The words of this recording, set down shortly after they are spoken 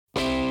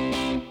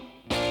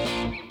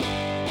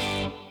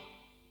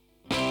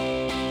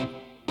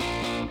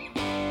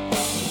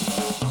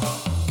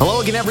Hello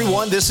again,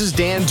 everyone. This is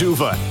Dan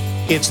D'Uva.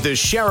 It's the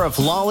Sheriff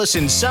Lawless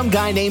and Some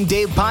Guy Named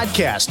Dave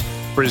podcast,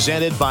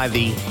 presented by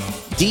the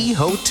D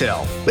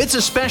Hotel. It's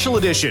a special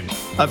edition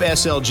of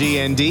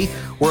SLGND.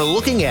 We're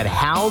looking at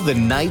how the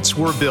Knights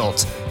were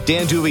built.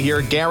 Dan D'Uva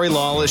here, Gary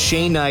Lawless,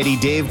 Shane Knighty,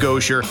 Dave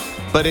Gosher.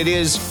 But it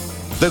is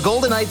the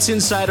Golden Knights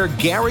insider,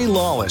 Gary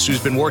Lawless,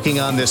 who's been working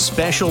on this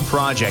special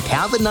project,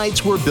 how the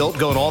Knights were built,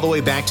 going all the way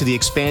back to the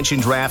expansion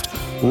draft,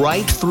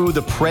 right through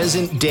the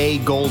present-day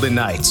Golden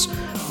Knights.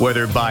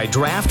 Whether by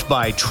draft,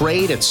 by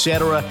trade,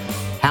 etc.,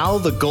 how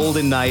the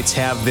Golden Knights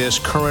have this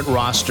current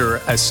roster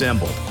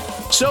assembled.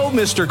 So,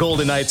 Mr.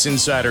 Golden Knights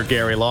insider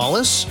Gary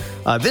Lawless,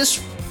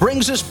 this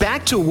brings us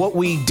back to what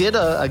we did,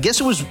 I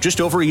guess it was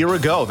just over a year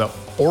ago, the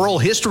oral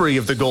history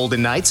of the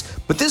Golden Knights.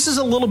 But this is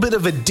a little bit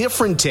of a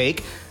different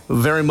take,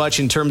 very much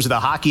in terms of the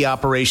hockey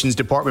operations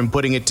department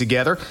putting it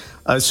together.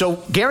 So,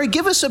 Gary,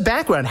 give us a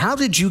background. How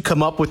did you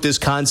come up with this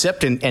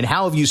concept, and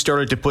how have you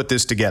started to put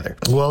this together?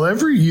 Well,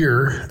 every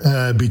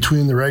year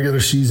between the regular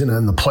season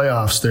and the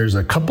playoffs, there's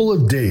a couple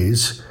of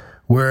days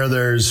where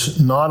there's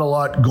not a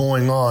lot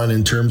going on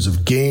in terms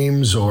of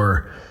games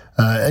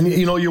and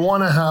you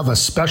want to have a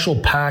special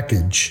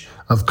package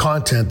of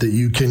content that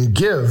you can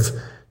give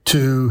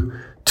to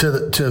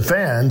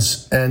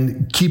fans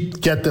and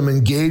get them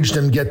engaged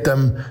and get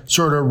them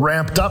sort of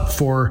ramped up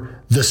for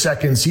the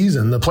second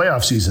season, the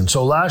playoff season.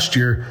 So last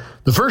year,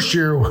 the first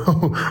year,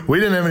 we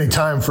didn't have any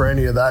time for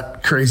any of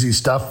that crazy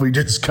stuff. We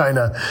just kind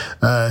of,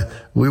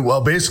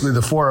 basically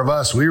the four of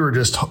us, we were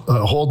just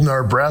holding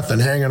our breath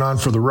and hanging on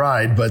for the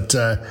ride, but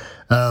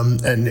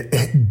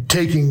and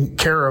taking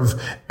care of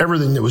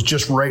everything that was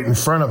just right in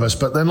front of us.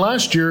 But then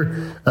last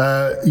year,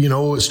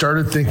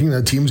 started thinking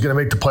the team's going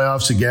to make the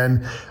playoffs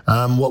again.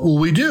 What will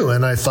we do?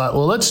 And I thought,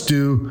 well, let's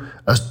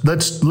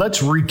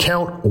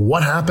recount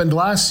what happened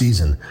last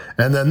season.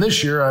 And then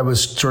this year I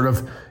was sort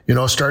of,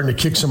 starting to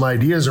kick some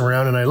ideas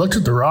around, and I looked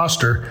at the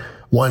roster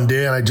one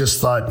day and I just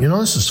thought,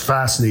 this is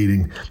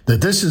fascinating that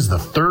this is the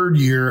third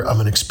year of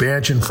an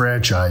expansion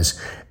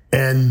franchise.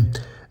 And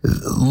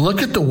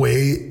look at the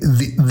way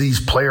these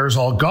players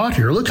all got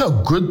here. Look how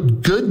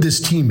good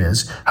this team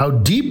is, how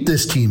deep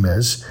this team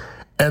is,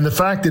 and the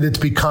fact that it's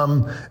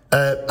become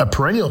a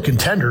perennial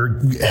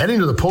contender heading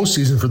to the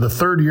postseason for the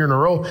third year in a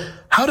row.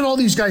 How did all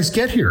these guys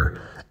get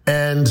here?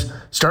 And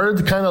started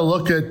to kind of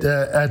look at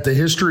the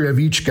history of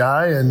each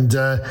guy, and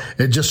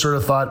it just sort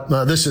of thought,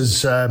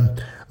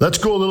 let's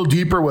go a little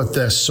deeper with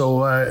this.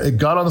 So I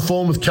got on the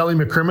phone with Kelly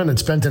McCrimmon and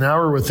spent an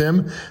hour with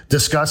him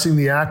discussing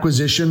the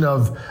acquisition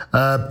of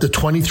the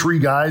 23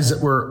 guys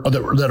that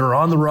are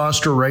on the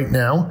roster right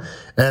now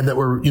and that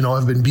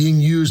have been being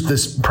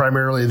used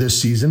primarily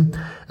this season.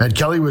 And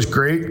Kelly was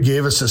great,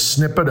 gave us a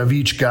snippet of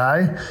each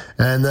guy.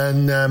 And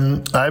then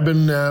I've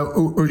been,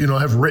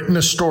 have written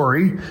a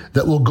story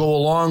that will go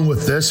along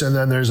with this. And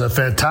then there's a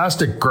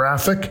fantastic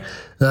graphic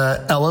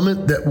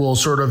element that will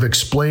sort of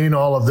explain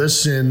all of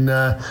this in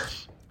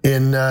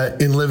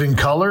living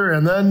color.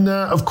 And then,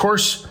 of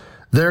course,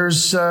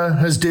 there's,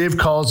 as Dave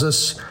calls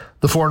us,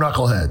 the four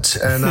knuckleheads.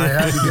 And I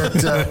had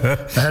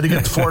to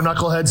get the four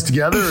knuckleheads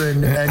together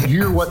and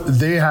hear what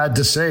they had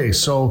to say.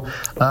 So,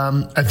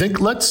 I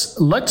think let's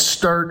go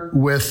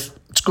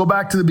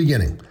back to the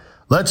beginning.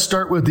 Let's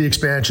start with the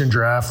expansion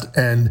draft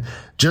and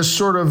just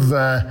sort of,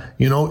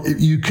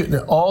 you can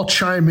all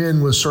chime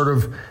in with sort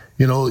of,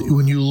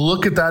 when you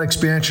look at that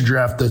expansion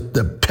draft,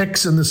 the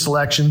picks and the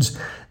selections.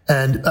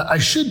 And I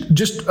should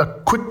just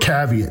a quick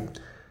caveat.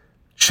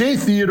 Shea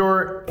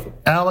Theodore,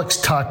 Alex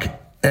Tuch,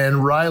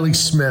 and Riley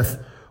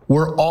Smith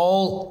were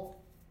all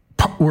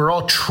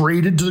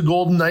traded to the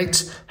Golden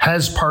Knights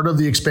as part of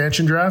the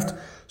expansion draft.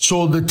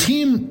 So the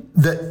team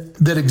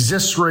that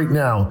exists right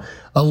now,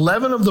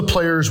 11 of the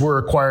players were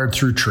acquired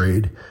through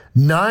trade,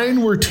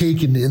 9 were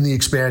taken in the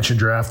expansion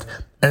draft,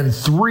 and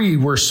 3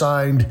 were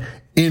signed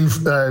in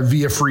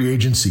via free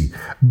agency.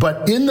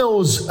 But in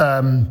those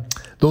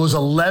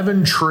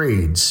 11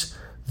 trades,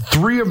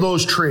 3 of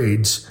those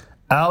trades,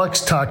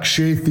 Alex Tuch,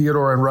 Shea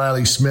Theodore, and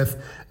Riley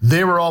Smith,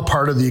 they were all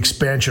part of the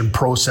expansion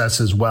process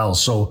as well.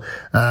 So,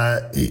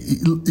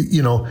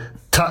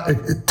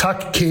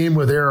 Tuch came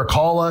with Eric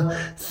Holla,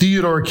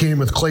 Theodore came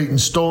with Clayton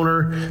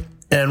Stoner,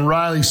 and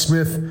Riley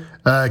Smith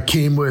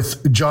came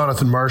with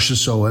Jonathan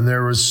Marchessault. And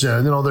there was,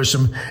 there's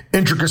some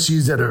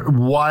intricacies that are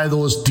why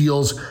those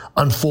deals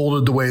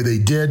unfolded the way they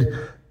did.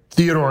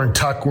 Theodore and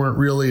Tuch weren't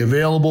really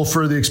available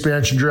for the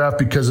expansion draft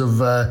because of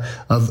their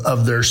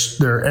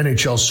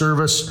NHL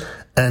service.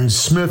 And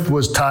Smith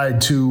was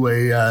tied to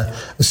a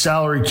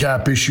salary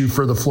cap issue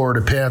for the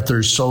Florida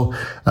Panthers. So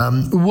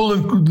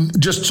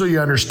just so you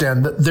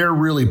understand that they're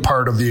really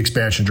part of the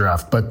expansion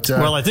draft. But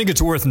well, I think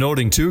it's worth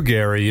noting too,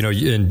 Gary,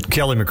 and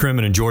Kelly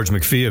McCrimmon and George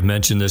McPhee have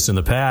mentioned this in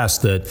the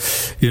past, that,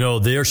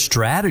 their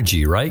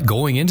strategy, right,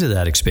 going into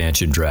that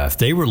expansion draft,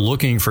 they were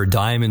looking for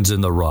diamonds in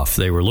the rough.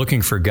 They were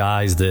looking for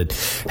guys that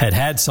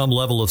had some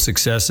level of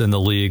success in the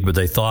league, but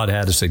they thought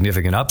had a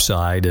significant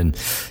upside. And,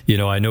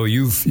 I know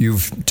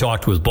you've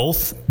talked with both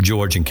with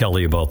George and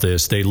Kelly about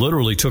this. They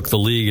literally took the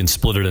league and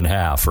split it in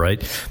half,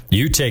 right?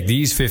 You take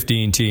these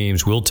 15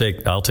 teams, I'll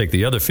take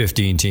the other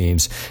 15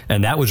 teams,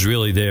 and that was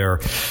really their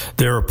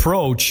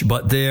approach,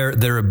 but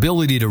their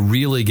ability to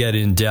really get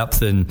in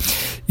depth and,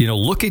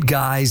 look at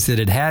guys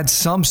that had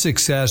some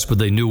success, but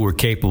they knew were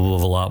capable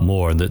of a lot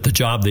more. And the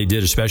job they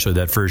did, especially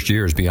that first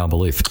year, is beyond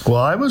belief.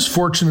 Well, I was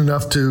fortunate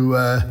enough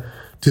to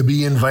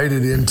be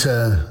invited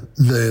into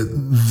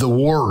the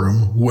war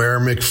room where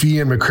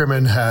McPhee and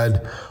McCrimmon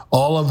had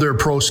all of their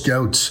pro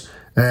scouts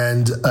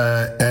and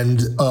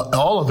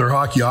all of their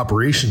hockey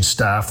operations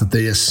staff that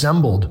they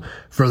assembled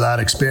for that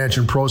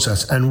expansion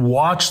process, and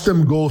watched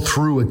them go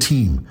through a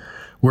team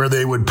where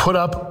they would put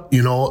up,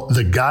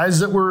 the guys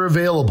that were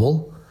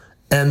available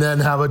and then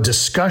have a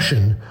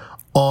discussion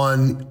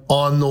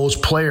on those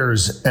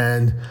players.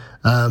 And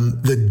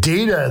the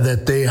data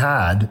that they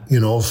had,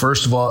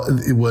 first of all,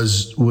 it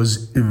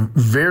was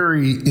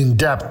very in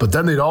depth, but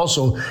then they'd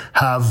also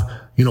have,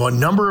 a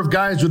number of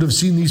guys would have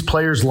seen these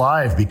players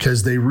live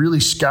because they really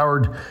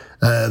scoured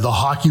the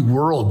hockey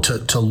world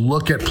to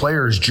look at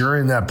players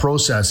during that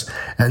process.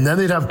 And then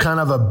they'd have kind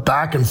of a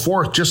back and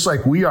forth, just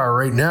like we are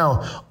right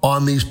now,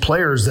 on these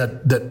players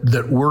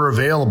that were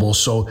available.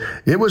 So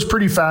it was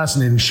pretty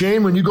fascinating.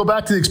 Shane, when you go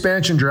back to the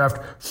expansion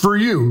draft, for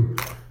you,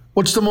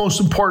 what's the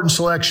most important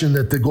selection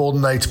that the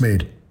Golden Knights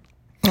made?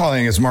 Well, I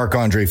think it's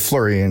Marc-Andre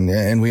Fleury,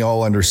 and we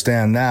all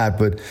understand that.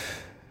 But,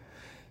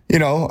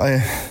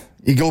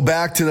 you go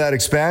back to that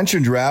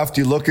expansion draft,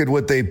 you look at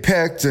what they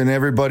picked, and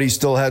everybody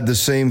still had the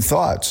same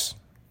thoughts.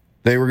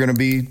 They were going to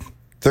be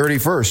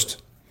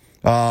 31st.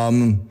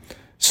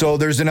 So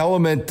there's an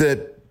element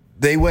that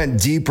they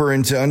went deeper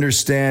into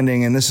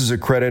understanding, and this is a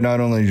credit not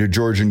only to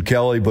George and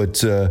Kelly,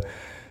 but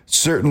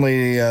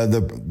certainly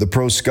the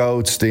pro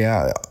scouts,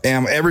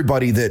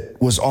 everybody that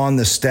was on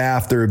the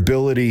staff, their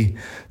ability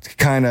to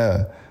kind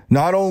of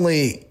not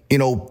only,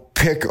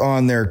 pick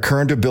on their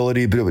current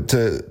ability, but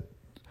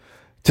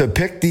to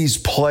pick these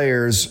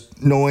players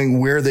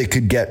knowing where they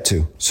could get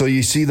to. So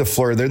you see the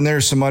Fleur, then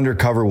there's some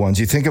undercover ones.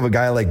 You think of a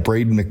guy like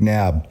Braden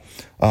McNabb,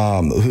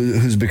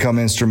 who's become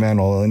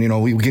instrumental.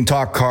 And, we can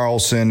talk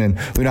Carlson, and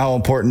we know how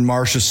important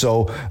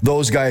Marchessault,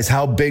 those guys,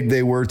 how big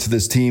they were to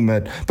this team.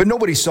 But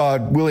nobody saw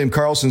William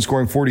Karlsson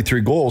scoring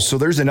 43 goals. So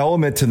there's an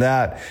element to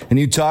that. And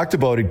you talked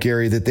about it,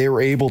 Gary, that they were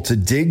able to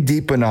dig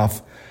deep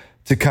enough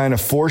to kind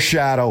of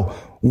foreshadow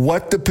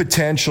what the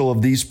potential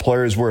of these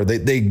players were.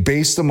 They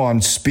based them on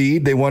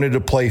speed. They wanted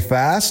to play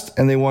fast,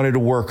 and they wanted to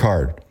work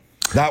hard.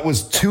 That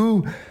was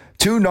too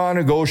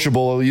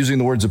non-negotiable, using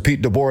the words of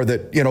Pete DeBoer,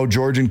 that,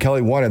 George and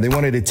Kelly wanted. They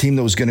wanted a team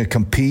that was going to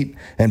compete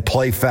and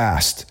play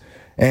fast.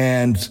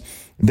 And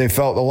they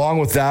felt, along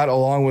with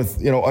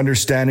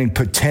understanding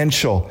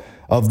potential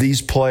of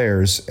these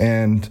players.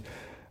 And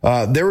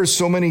there were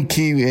so many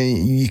key,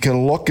 you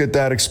can look at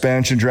that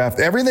expansion draft.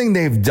 Everything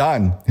they've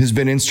done has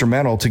been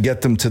instrumental to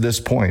get them to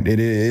this point. It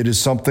is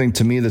something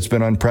to me that's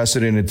been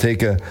unprecedented to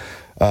take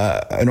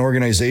an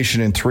organization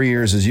in 3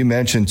 years, as you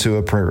mentioned, to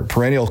a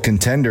perennial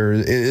contender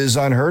is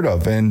unheard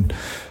of. And,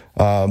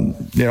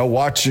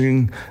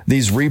 watching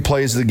these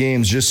replays of the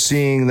games, just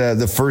seeing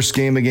the first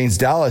game against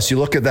Dallas, you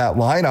look at that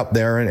lineup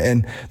there,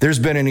 and there's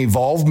been an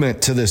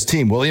evolvement to this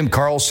team. William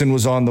Karlsson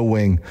was on the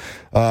wing.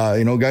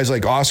 Guys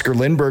like Oscar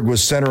Lindberg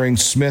was centering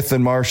Smith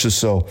and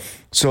Marchessault.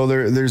 So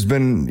there's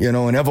been,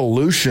 an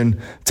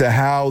evolution to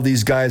how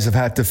these guys have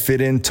had to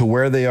fit into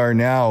where they are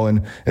now.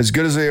 And as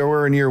good as they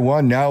were in year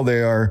one, now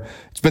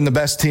it's been the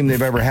best team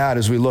they've ever had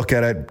as we look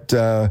at it.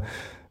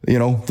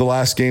 The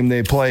last game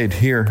they played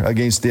here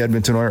against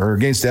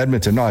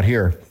Edmonton, not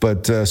here,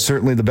 but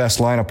certainly the best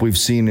lineup we've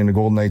seen in a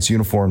Golden Knights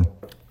uniform.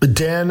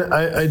 Dan,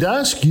 I'd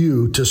ask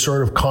you to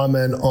sort of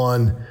comment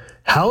on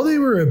how they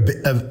were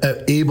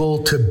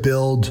able to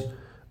build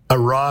a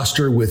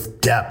roster with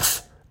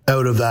depth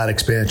out of that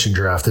expansion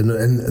draft. And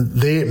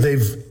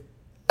they've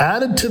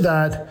added to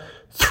that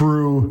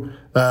through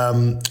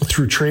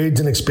trades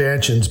and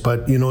expansions.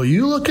 But,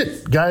 you look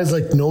at guys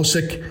like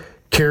Nosek,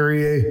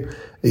 Carrier,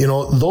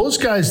 those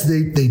guys,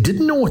 they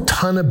didn't know a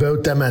ton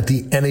about them at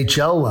the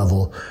NHL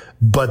level,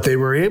 but they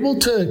were able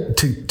to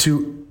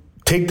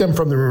take them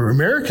from the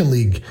American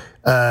League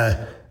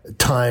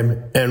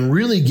time and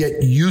really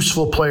get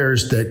useful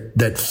players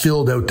that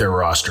filled out their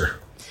roster.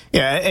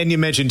 Yeah, and you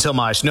mentioned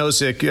Tomas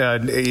Nosek.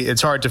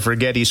 It's hard to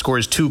forget he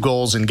scores 2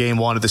 goals in Game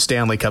 1 of the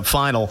Stanley Cup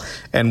Final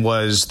and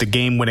was the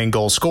game-winning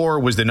goal scorer,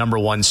 was the number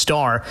 1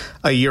 star.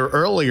 A year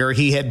earlier,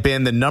 he had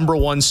been the number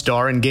 1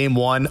 star in Game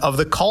 1 of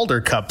the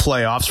Calder Cup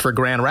playoffs for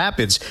Grand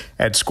Rapids,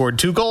 had scored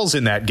 2 goals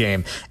in that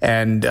game.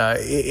 And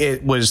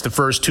it was the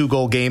first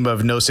 2-goal game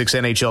of Nosek's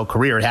NHL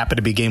career. It happened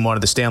to be Game 1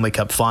 of the Stanley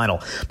Cup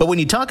Final. But when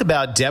you talk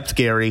about depth,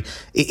 Gary,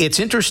 it's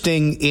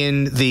interesting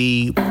in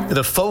the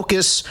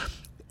focus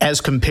as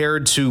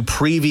compared to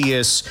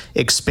previous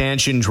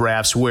expansion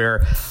drafts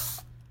where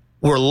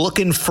we're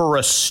looking for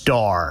a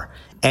star.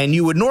 And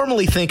you would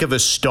normally think of a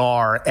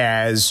star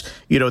as,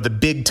 the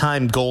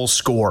big-time goal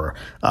scorer,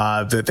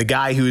 the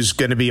guy who's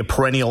going to be a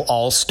perennial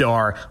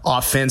all-star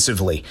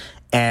offensively.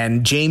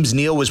 And James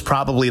Neal was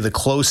probably the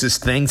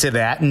closest thing to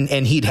that, and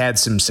he'd had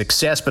some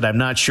success, but I'm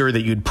not sure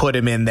that you'd put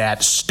him in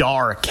that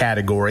star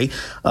category.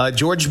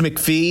 George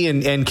McPhee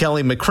and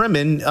Kelly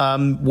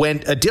McCrimmon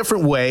went a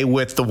different way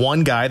with the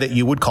one guy that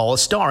you would call a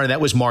star, and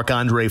that was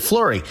Marc-Andre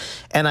Fleury.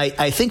 And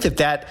I think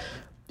that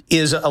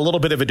is a little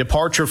bit of a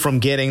departure from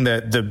getting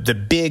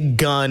the big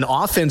gun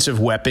offensive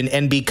weapon.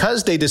 And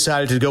because they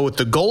decided to go with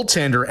the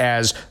goaltender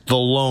as the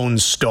lone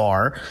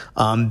star,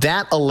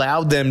 that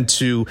allowed them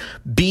to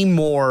be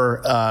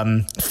more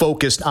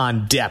focused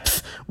on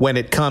depth when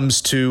it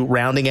comes to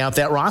rounding out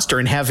that roster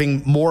and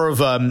having more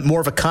of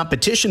a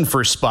competition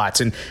for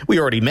spots. And we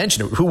already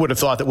mentioned it. Who would have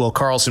thought that Will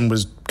Karlsson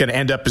was going to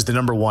end up as the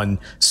number one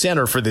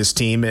center for this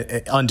team,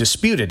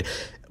 undisputed?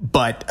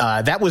 But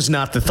that was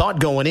not the thought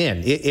going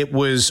in. It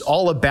was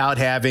all about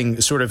having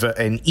sort of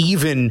an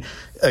even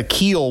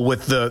keel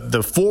with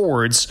the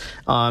forwards,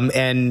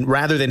 and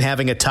rather than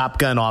having a top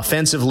gun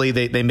offensively,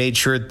 they made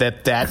sure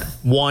that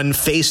one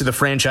face of the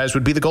franchise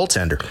would be the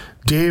goaltender.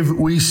 Dave,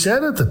 we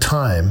said at the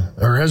time,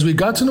 or as we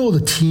got to know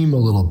the team a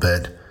little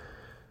bit,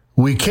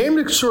 we came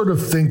to sort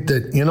of think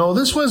that,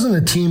 this wasn't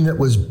a team that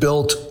was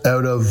built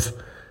out of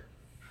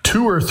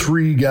 2 or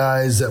 3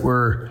 guys that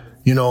were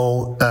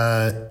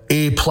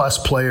A-plus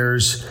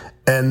players,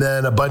 and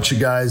then a bunch of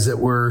guys that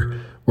were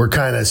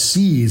kind of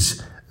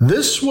C's.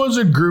 This was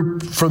a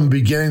group from the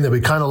beginning that we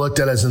kind of looked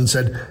at us and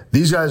said,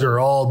 these guys are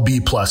all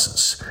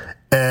B-pluses.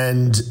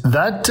 And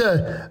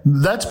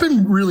that's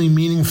been really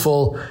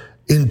meaningful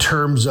in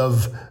terms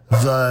of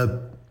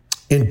the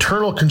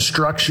internal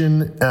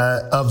construction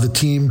of the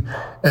team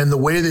and the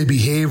way they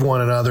behave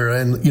one another.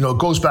 And, it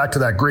goes back to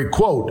that great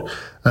quote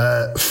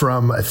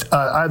from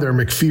either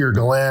McPhee or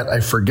Gallant.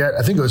 I forget.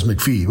 I think it was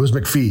McPhee. It was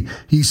McPhee.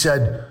 He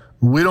said,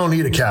 we don't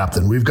need a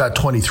captain. We've got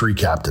 23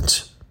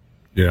 captains.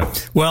 Yeah.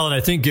 Well, and I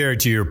think,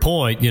 Garrett, to your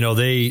point,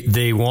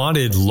 they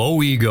wanted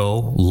low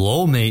ego,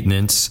 low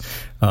maintenance,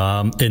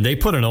 and they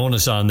put an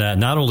onus on that,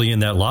 not only in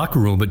that locker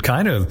room, but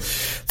kind of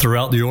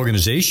throughout the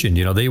organization.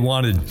 They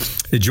wanted,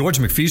 George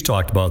McPhee's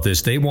talked about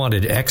this, they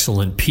wanted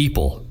excellent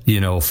people,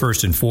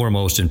 first and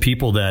foremost, and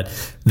people that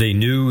they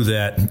knew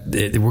that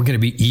there were going to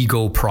be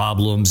ego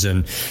problems.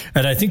 And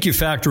I think you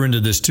factor into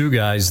this too,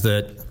 guys,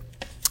 that,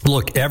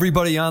 look,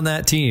 everybody on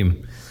that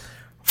team,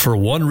 for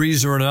one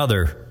reason or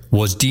another,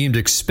 was deemed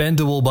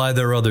expendable by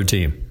their other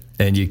team.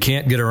 And you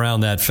can't get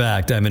around that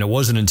fact. I mean, it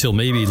wasn't until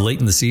maybe late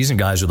in the season,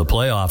 guys, or the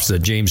playoffs, that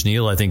James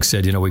Neal, I think,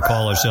 said, we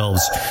call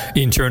ourselves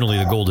internally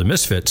the Golden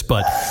Misfits.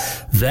 But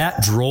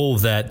that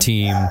drove that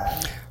team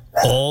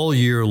all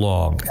year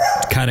long,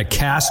 kind of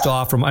cast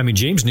off from,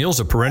 James Neal's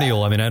a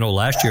perennial, I know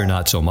last year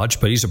not so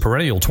much, but he's a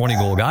perennial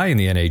 20-goal guy in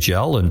the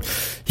NHL, and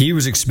he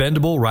was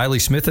expendable. Riley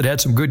Smith had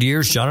some good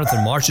years. Jonathan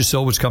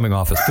Marchessault was coming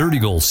off a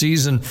 30-goal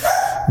season.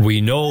 We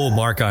know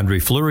Marc-Andre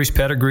Fleury's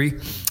pedigree,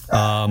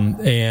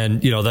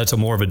 and, that's a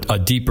more of a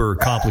deeper,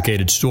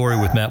 complicated story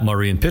with Matt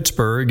Murray in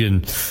Pittsburgh,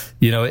 and,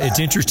 it's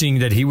interesting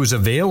that he was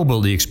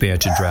available to the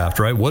expansion draft,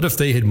 right? What if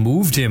they had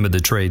moved him at the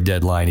trade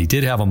deadline? He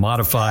did have a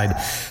modified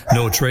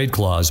no-trade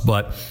clause,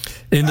 but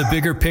in the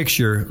bigger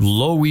picture,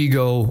 low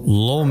ego,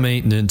 low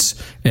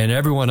maintenance, and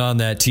everyone on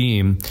that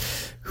team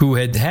who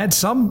had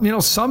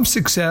some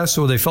success,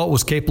 or they felt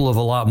was capable of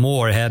a lot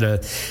more, had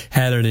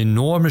an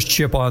enormous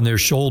chip on their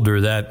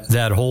shoulder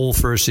that whole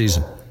first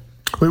season.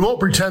 We won't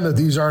pretend that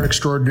these aren't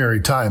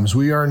extraordinary times.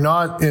 We are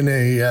not in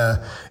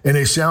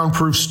a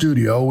soundproof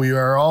studio. We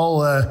are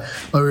all at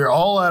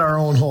our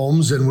own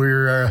homes, and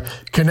we're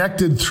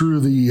connected through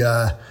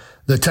the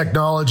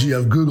technology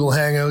of Google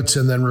Hangouts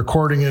and then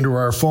recording into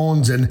our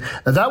phones. And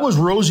that was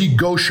Rosie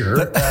Gosher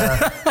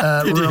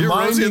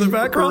reminding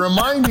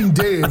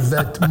Dave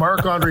that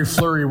Marc-Andre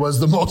Fleury was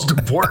the most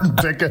important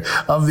pick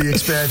of the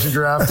expansion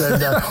draft.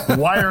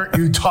 And why aren't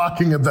you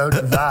talking about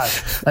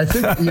that? I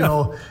think,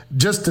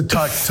 just to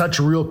touch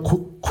real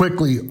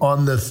quickly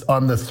on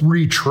the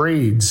 3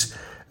 trades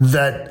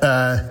that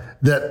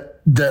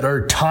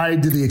are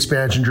tied to the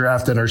expansion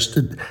draft and are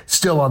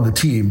still on the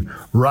team.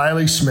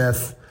 Riley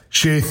Smith,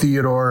 Shea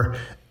Theodore,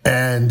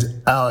 and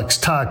Alex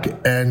Tuch.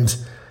 And,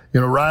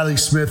 Riley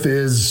Smith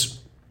is,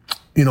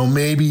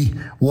 maybe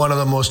one of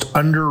the most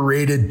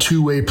underrated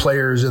two-way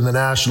players in the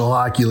National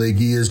Hockey League.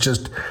 He is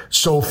just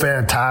so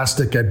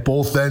fantastic at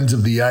both ends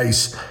of the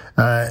ice,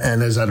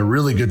 and has had a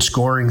really good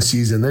scoring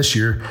season this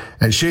year.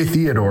 And Shea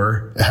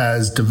Theodore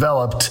has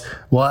developed,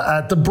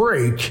 at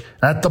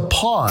the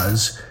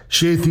pause,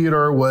 Shea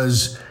Theodore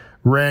was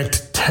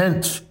ranked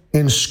 10th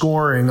in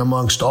scoring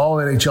amongst all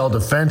NHL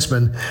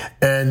defensemen.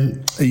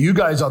 And you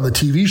guys on the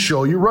TV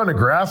show, you run a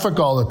graphic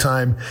all the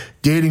time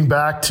dating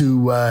back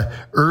to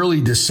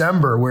early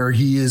December, where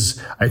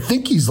I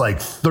think he's like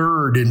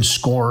 3rd in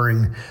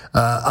scoring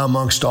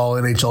amongst all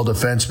NHL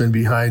defensemen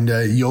behind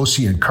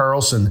Josi and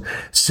Karlsson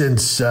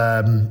since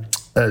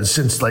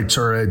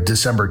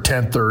December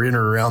 10th or in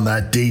or around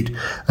that date.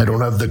 I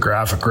don't have the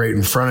graphic right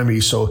in front of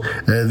me. So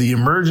the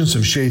emergence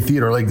of Shea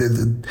Theodore,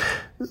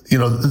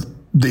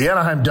 the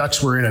Anaheim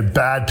Ducks were in a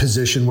bad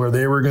position where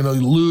they were going to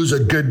lose a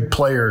good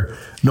player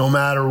no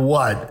matter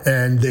what.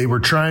 And they were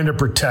trying to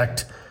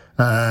protect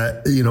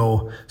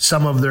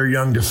some of their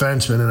young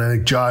defensemen. And I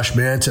think Josh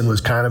Manson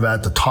was kind of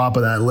at the top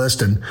of that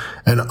list, and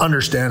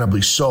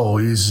understandably so.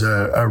 He's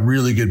a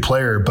really good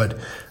player. But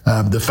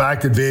the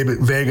fact that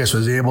Vegas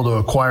was able to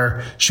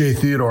acquire Shea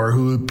Theodore,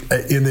 who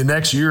in the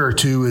next year or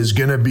two is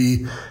going to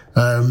be,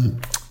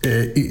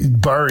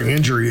 barring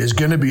injury, is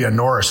going to be a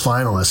Norris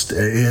finalist,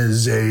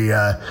 is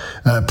a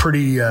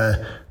pretty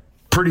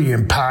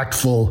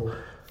impactful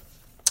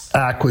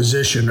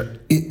acquisition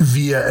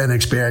via an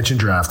expansion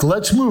draft.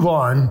 Let's move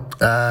on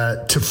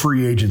to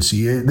free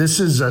agency. This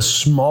is a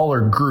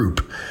smaller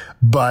group,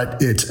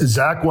 but it's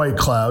Zach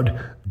Whitecloud,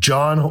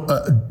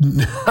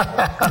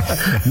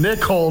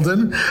 Nick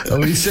Holden.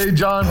 We say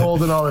John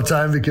Holden all the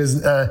time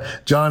because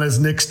John is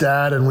Nick's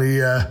dad, and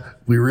we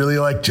really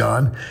like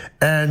John.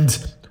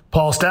 And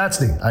Paul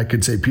Stastny. I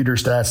could say Peter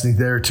Stastny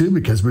there too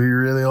because we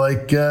really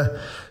like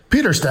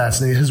Peter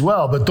Stastny as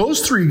well. But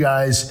those three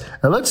guys,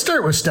 let's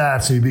start with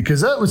Stastny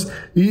because that was,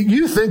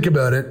 you think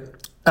about it,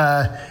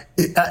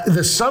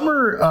 the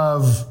summer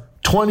of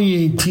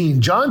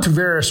 2018, John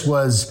Tavares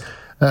was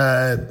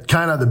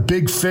kind of the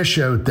big fish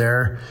out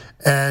there,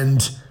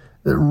 and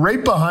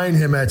right behind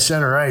him at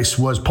center ice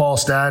was Paul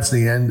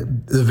Stastny,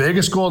 and the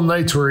Vegas Golden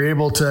Knights were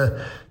able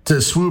to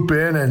swoop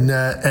in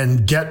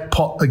and get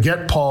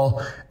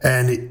Paul.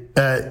 And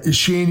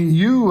Shane,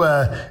 you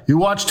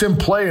watched him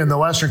play in the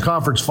Western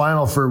Conference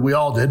Final we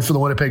all did for the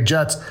Winnipeg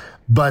Jets.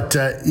 But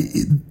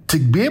to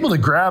be able to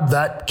grab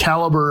that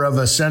caliber of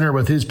a center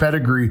with his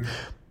pedigree,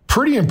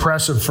 pretty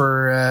impressive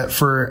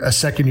for a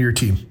second-year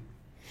team.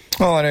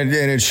 Oh, and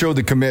it showed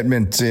the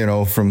commitment,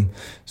 from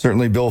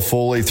certainly Bill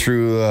Foley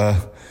through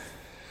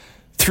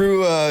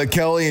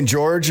Kelly and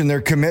George, and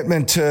their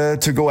commitment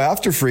to go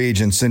after free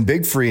agents and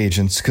big free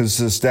agents, because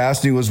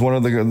Stastny was one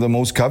of the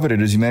most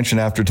coveted, as you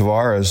mentioned, after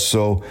Tavares.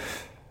 So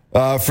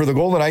for the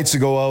Golden Knights to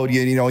go out,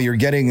 you're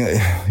getting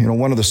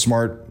one of the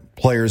smart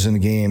players in the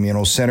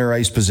game. Center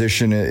ice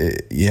position,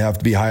 you have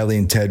to be highly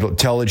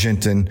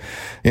intelligent, and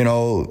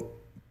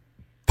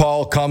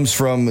Paul comes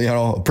from,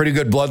 pretty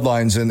good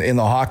bloodlines in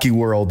the hockey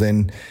world,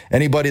 and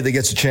anybody that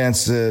gets a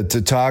chance to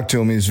talk to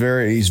him, he's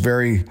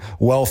very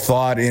well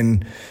thought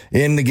in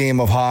the game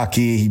of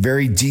hockey.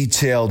 Very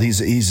detailed.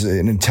 He's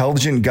an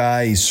intelligent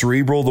guy. He's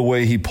cerebral the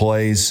way he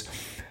plays.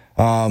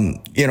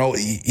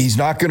 He's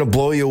not going to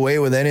blow you away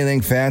with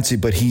anything fancy,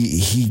 but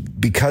he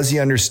because he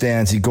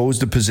understands, he goes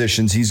to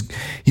positions.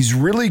 He's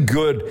really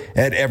good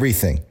at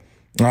everything.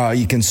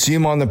 You can see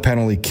him on the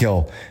penalty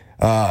kill.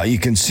 You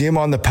can see him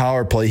on the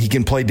power play. He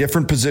can play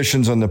different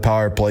positions on the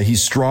power play.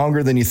 He's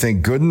stronger than you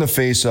think, good in the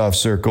face-off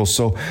circle.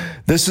 So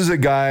this is a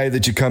guy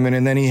that you come in,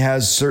 and then he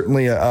has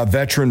certainly a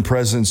veteran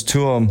presence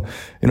to him,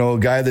 a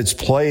guy that's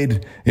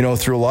played,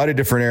 through a lot of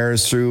different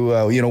eras, through,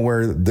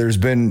 where there's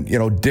been,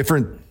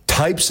 different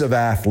types of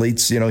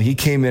athletes. He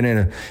came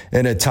in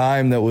a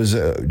time that was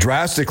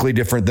drastically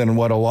different than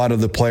what a lot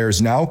of the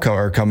players now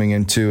are coming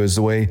into, as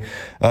the way,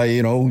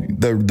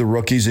 the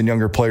rookies and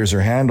younger players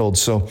are handled.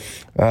 So,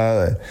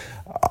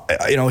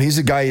 he's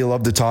a guy you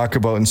love to talk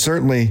about. And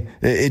certainly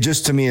it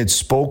just, to me, it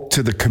spoke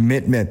to the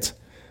commitment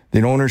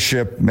that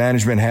ownership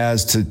management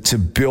has to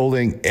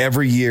building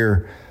every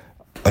year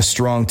a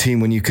strong team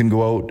when you can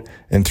go out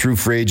and through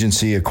free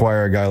agency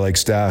acquire a guy like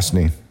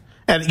Stastny.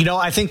 And,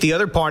 I think the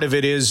other part of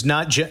it is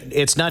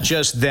it's not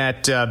just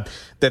that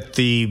that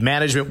the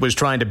management was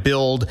trying to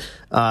build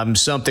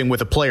something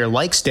with a player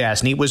like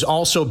Stastny. It was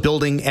also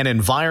building an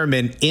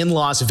environment in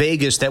Las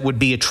Vegas that would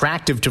be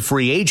attractive to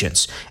free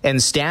agents. And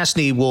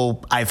Stastny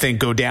will, I think,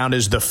 go down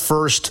as the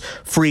first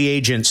free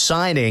agent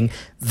signing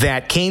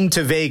that came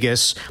to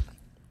Vegas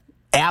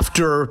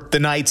after the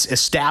Knights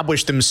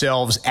established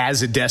themselves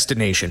as a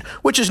destination,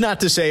 which is not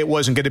to say it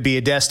wasn't going to be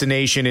a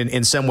destination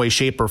in some way,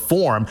 shape, or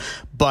form,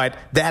 but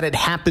that it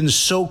happened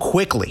so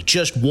quickly,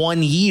 just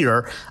 1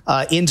 year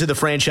into the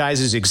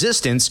franchise's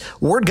existence,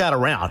 word got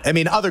around. I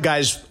mean, other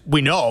guys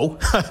we know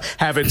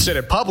haven't said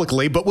it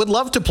publicly, but would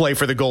love to play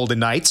for the Golden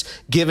Knights,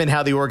 given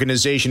how the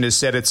organization has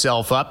set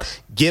itself up,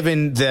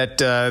 given that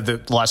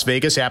the Las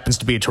Vegas happens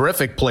to be a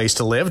terrific place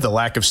to live, the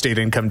lack of state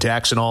income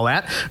tax and all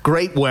that,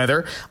 great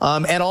weather,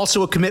 and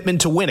also a commitment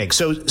to winning.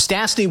 So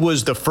Stastny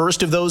was the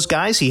first of those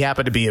guys. He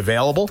happened to be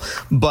available,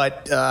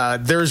 but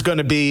there's going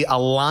to be a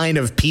line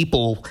of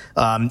people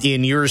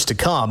in years to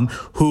come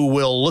who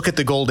will look at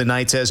the Golden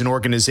Knights as an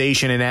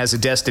organization and as a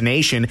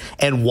destination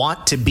and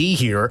want to be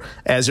here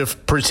as a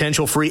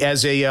potential free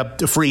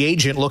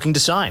agent looking to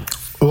sign.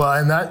 Well,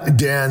 and that,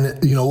 Dan,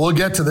 we'll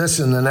get to this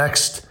in the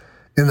next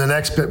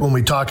bit when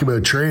we talk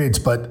about trades,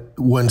 but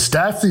when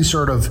Stastny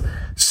sort of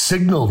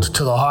signaled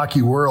to the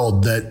hockey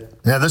world that,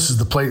 yeah, this is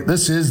the place.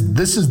 This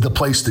is the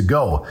place to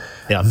go.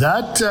 Yeah.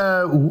 That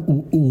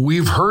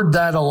we've heard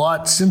that a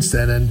lot since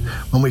then. And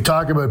when we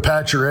talk about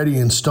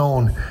Pacioretty and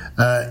Stone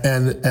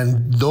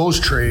and those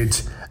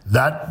trades,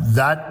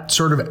 that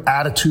sort of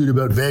attitude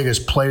about Vegas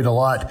played a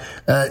lot.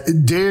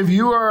 Dave,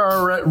 you are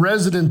our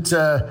resident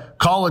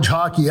college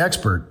hockey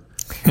expert,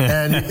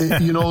 and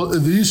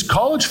these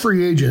college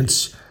free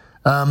agents.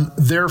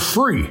 they're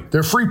free.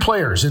 They're free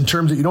players in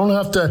terms that you don't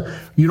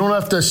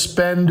have to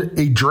spend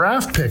a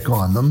draft pick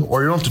on them,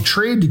 or you don't have to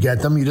trade to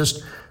get them. You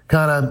just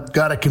kind of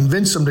got to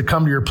convince them to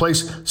come to your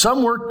place.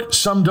 Some work,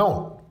 some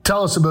don't.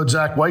 Tell us about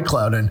Zach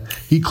Whitecloud, and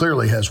he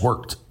clearly has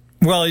worked.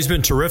 Well, he's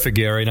been terrific,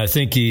 Gary, and I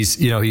think he's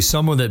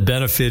someone that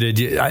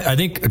benefited. I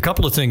think a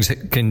couple of things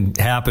can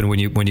happen when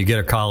you get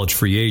a college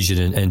free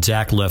agent, and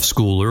Zach left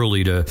school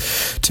early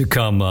to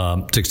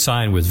come to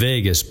sign with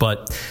Vegas,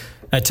 but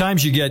at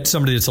times you get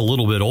somebody that's a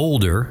little bit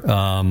older.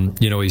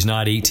 He's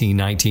not 18,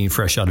 19,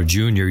 fresh out of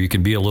junior. You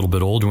can be a little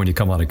bit older when you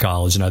come out of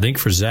college. And I think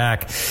for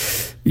Zach,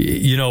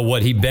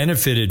 what he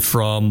benefited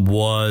from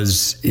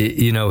was,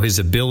 his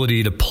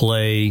ability to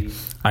play,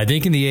 I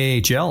think, in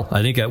the AHL.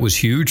 I think that was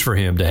huge for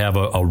him to have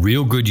a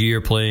real good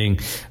year playing,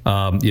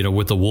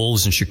 with the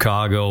Wolves in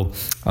Chicago.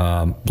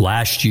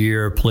 Last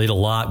year, played a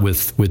lot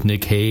with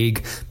Nick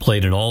Hague,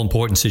 played in all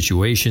important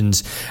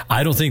situations.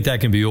 I don't think that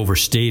can be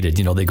overstated.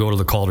 They go to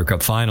the Calder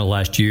Cup final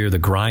last year, the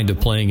grind of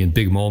playing in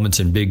big moments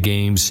and big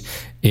games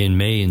in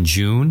May and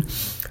June.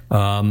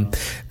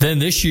 Then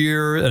this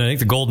year, and I think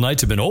the Golden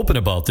Knights have been open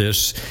about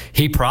this,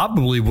 he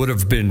probably would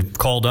have been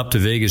called up to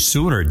Vegas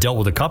sooner, dealt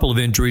with a couple of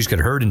injuries, got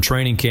hurt in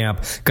training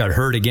camp, got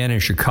hurt again in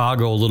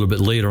Chicago a little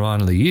bit later on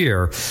in the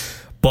year,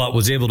 but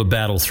was able to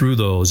battle through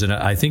those. And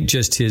I think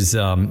just his,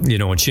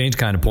 and Shane's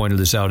kind of pointed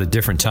this out at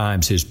different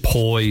times, his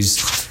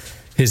poise,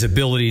 his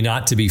ability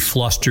not to be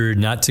flustered,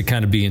 not to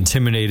kind of be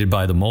intimidated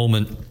by the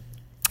moment.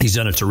 He's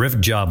done a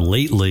terrific job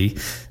lately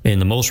in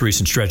the most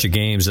recent stretch of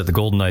games that the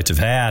Golden Knights have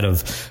had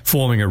of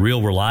forming a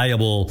real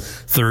reliable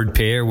third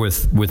pair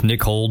with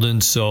Nick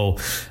Holden. So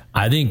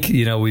I think,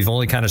 we've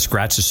only kind of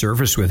scratched the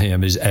surface with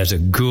him as a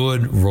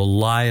good,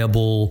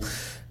 reliable,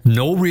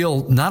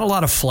 not a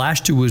lot of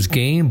flash to his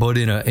game, but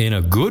in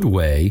a good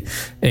way.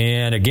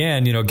 And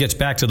again, it gets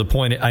back to the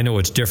point. I know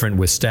it's different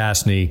with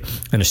Stastny,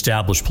 an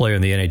established player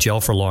in the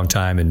NHL for a long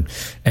time, and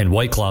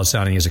Whitecloud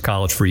signing as a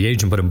college free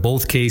agent. But in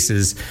both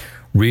cases,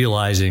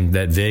 realizing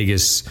that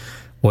Vegas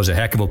was a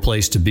heck of a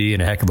place to be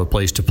and a heck of a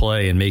place to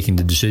play, and making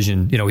the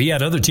decision. He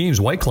had other teams,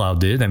 Whitecloud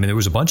did. I mean, there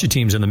was a bunch of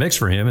teams in the mix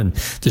for him, and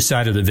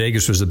decided that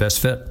Vegas was the best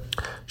fit.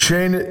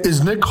 Shane,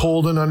 is Nick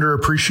Holden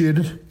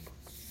underappreciated?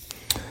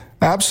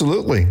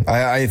 Absolutely.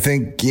 I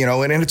think,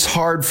 and it's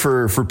hard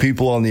for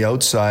people on the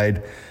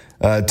outside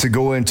to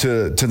go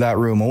into that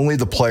room. Only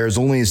the players,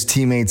 only his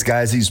teammates,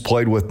 guys he's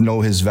played with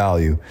know his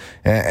value.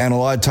 And a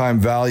lot of time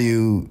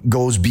value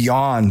goes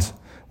beyond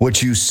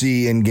what you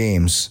see in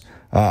games.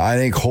 I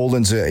think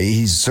Holden's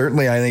he's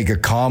certainly, I think, a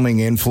calming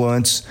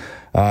influence.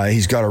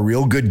 He's got a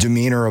real good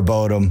demeanor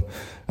about him.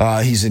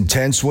 He's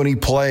intense when he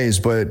plays,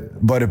 but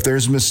if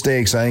there's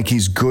mistakes, I think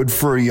he's good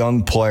for a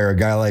young player, a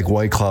guy like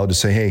Whitecloud, to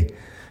say, hey,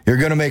 you're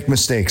going to make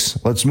mistakes.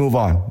 Let's move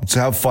on. Let's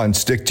have fun.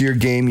 Stick to your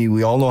game.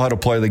 We all know how to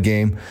play the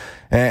game.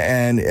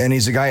 And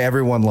he's a guy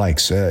everyone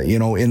likes,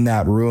 in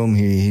that room.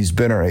 He's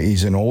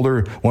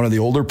one of the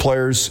older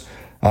players.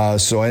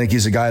 So I think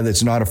he's a guy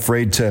that's not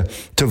afraid to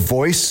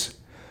voice,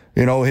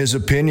 his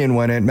opinion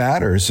when it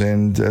matters.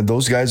 And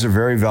those guys are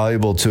very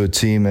valuable to a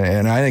team.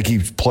 And I think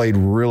he's played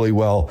really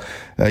well.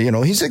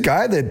 He's a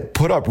guy that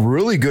put up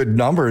really good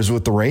numbers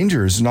with the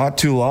Rangers not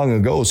too long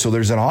ago. So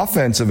there's an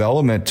offensive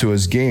element to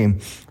his game,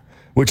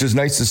 which is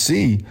nice to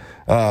see.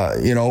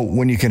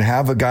 When you can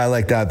have a guy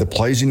like that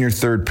plays in your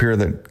third pair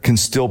that can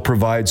still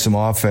provide some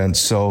offense.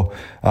 So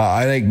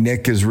I think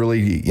Nick has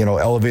really,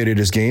 elevated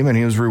his game, and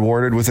he was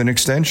rewarded with an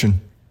extension.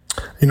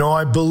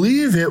 I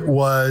believe it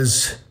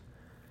was.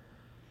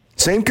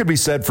 Same could be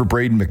said for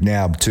Brayden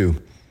McNabb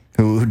too,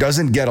 who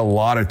doesn't get a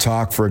lot of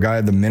talk for a guy.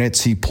 The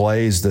minutes he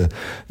plays, the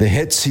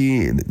hits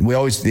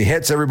the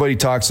hits everybody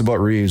talks about.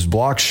 Reeves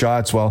block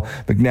shots. Well,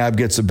 McNabb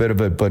gets a bit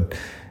of it, but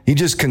he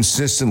just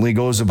consistently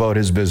goes about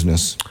his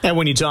business. And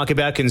when you talk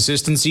about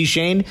consistency,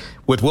 Shane,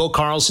 with Will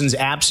Karlsson's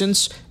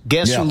absence,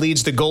 guess who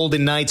leads the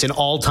Golden Knights in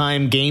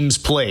all-time games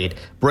played?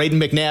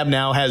 Brayden McNabb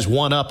now has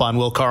one up on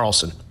Will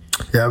Karlsson.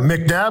 Yeah,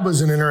 McNabb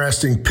was an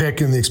interesting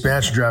pick in the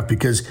expansion draft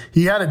because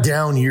he had a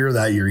down year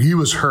that year. He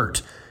was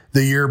hurt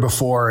the year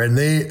before, and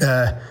they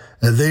had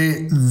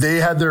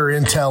their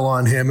intel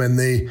on him, and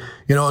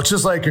it's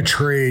just like a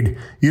trade.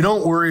 You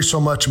don't worry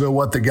so much about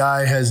what the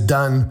guy has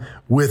done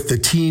with the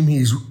team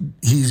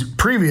he's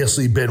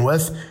previously been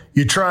with.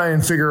 You try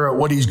and figure out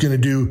what he's going to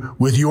do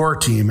with your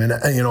team. And,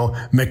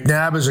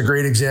 McNabb is a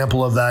great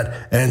example of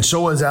that. And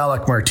so is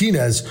Alec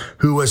Martinez,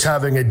 who was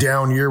having a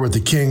down year with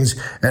the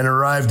Kings and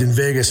arrived in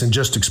Vegas and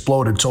just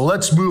exploded. So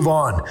let's move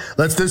on.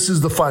 This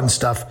is the fun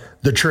stuff,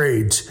 the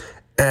trades.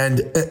 And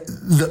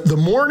the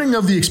morning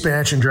of the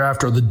expansion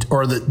draft, or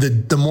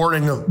the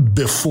morning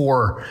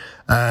before,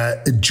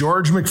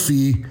 George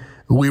McPhee,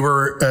 we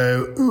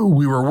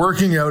were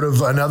working out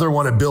of another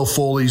one of Bill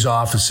Foley's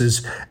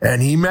offices,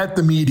 and he met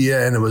the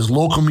media, and it was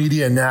local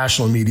media and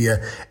national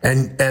media,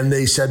 and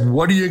they said,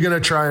 "What are you going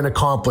to try and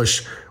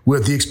accomplish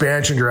with the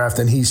expansion draft?"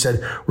 And he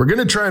said, "We're going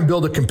to try and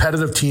build a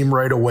competitive team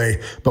right away,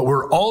 but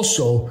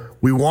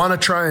we want to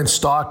try and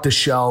stock the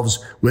shelves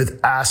with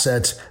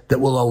assets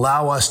that will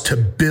allow us to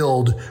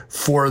build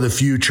for the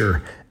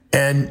future."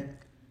 And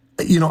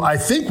I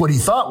think what he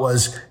thought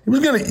was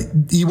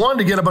he wanted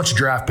to get a bunch of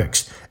draft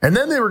picks. And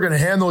then they were going to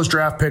hand those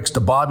draft picks to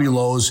Bobby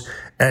Lowe's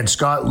and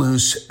Scott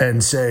Luce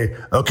and say,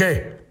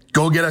 okay,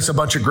 go get us a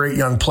bunch of great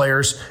young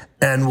players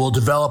and we'll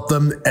develop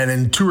them. And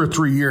in 2 or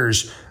 3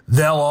 years,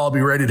 they'll all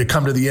be ready to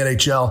come to the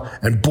NHL.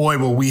 And boy,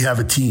 will we have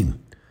a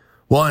team.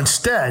 Well,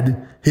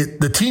 instead,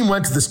 the team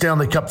went to the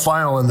Stanley Cup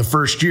final in the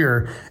first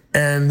year,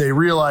 and they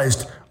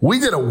realized we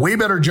did a way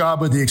better job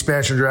with the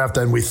expansion draft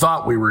than we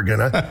thought we were going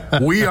to.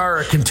 We are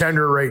a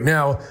contender right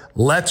now.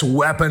 Let's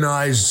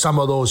weaponize some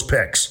of those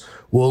picks.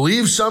 We'll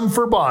leave some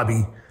for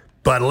Bobby,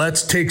 but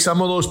let's take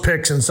some of those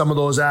picks and some of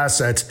those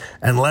assets,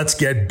 and let's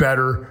get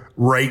better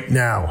right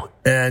now.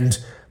 And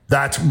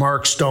that's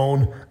Mark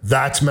Stone.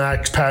 That's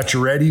Max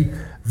Pacioretty.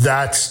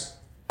 That's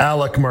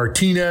Alec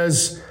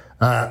Martinez.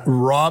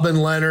 Robin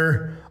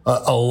Leonard,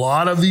 a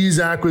lot of these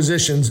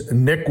acquisitions.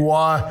 Nick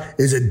Waugh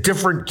is a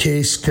different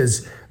case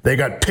because they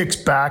got picks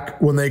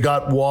back when they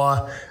got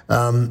Waugh.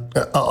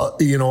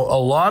 A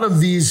lot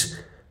of these,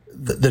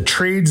 the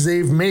trades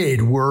they've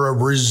made were a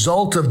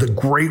result of the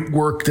great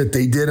work that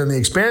they did in the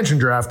expansion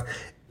draft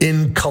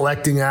in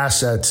collecting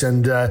assets.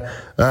 And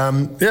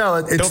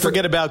don't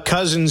forget about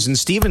Cousins and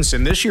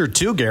Stevenson this year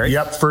too, Gary.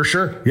 Yep, for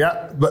sure.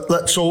 Yeah, but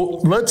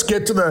let's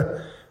get to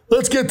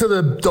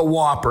the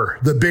whopper,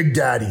 the big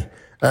daddy,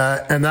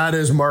 and that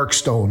is Mark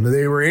Stone.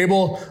 They were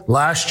able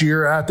last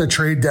year at the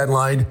trade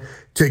deadline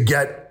to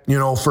get,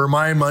 for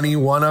my money,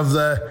 one of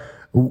the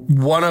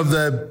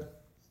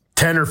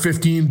 10 or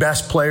 15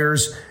 best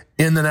players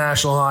in the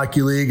National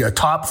Hockey League, a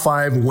top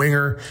 5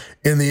 winger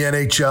in the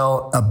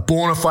NHL, a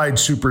bona fide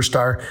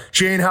superstar.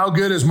 Shane, how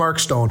good is Mark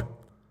Stone?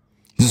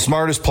 He's the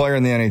smartest player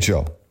in the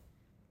NHL.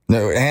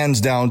 No,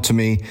 hands down to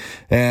me.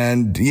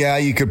 And yeah,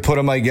 you could put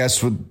him, I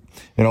guess, with,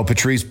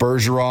 Patrice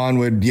Bergeron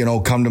would,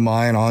 come to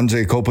mind,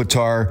 Anze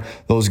Kopitar,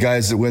 those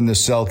guys that win the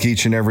Selke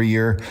each and every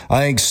year.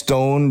 I think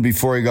Stone,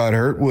 before he got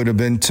hurt, would have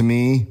been, to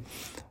me,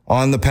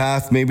 on the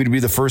path maybe to be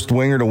the first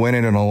winger to win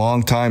it in a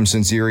long time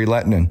since Yuri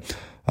Lettinen.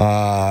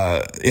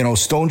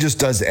 Stone just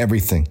does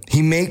everything.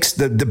 He makes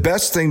the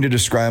best thing to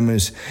describe him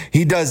is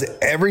he does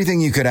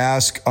everything you could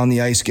ask on the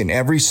ice in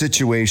every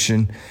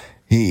situation.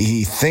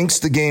 He thinks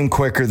the game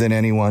quicker than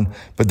anyone,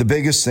 but the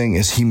biggest thing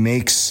is he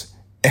makes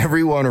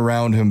everyone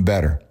around him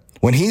better.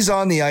 When he's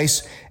on the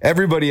ice,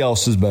 everybody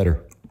else is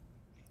better.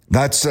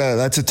 That's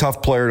a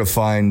tough player to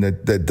find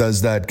that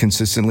does that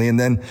consistently. And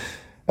then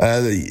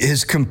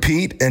his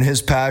compete and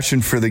his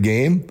passion for the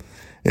game,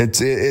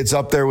 it's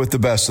up there with the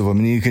best of them.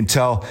 And you can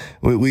tell,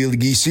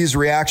 you see his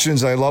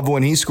reactions. I love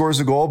when he scores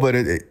a goal, but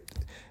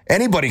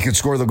anybody could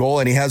score the goal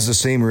and he has the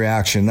same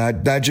reaction.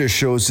 That just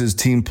shows his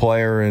team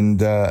player and,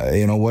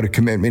 what a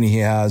commitment he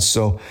has.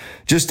 So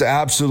just an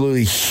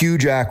absolutely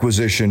huge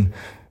acquisition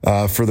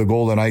for the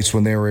Golden Knights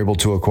when they were able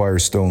to acquire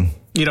Stone.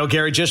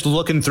 Gary, just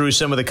looking through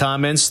some of the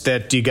comments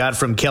that you got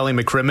from Kelly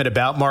McCrimmon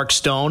about Mark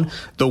Stone,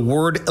 the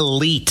word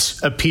elite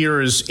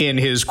appears in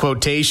his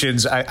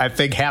quotations, I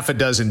think, half a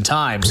dozen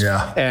times.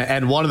 Yeah.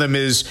 And one of them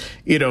is,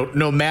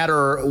 no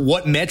matter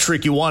what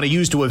metric you want to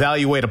use to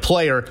evaluate a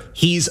player,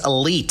 he's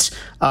elite.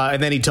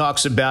 And then he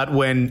talks about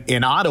when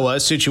in Ottawa, a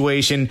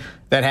situation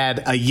that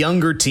had a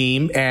younger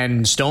team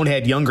and Stone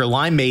had younger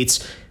line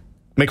mates,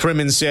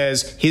 McCrimmon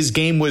says his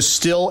game was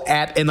still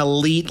at an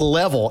elite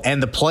level,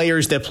 and the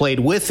players that played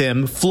with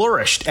him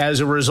flourished as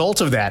a result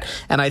of that.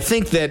 And I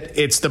think that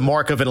it's the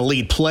mark of an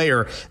elite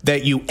player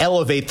that you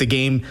elevate the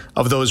game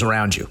of those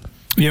around you.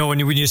 When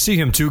you see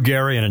him too,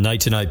 Gary, on a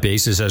night-to-night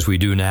basis, as we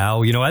do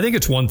now, I think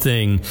it's one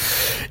thing,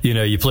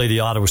 you play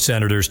the Ottawa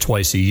Senators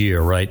twice a year,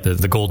 right?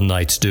 The Golden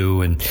Knights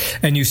do. And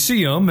you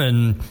see him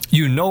and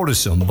you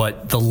notice him,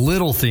 but the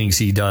little things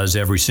he does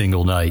every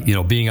single night,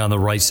 being on the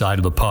right side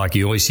of the puck,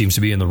 he always seems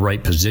to be in the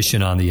right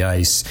position on the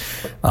ice.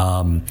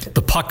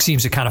 The puck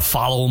seems to kind of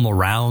follow him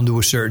around to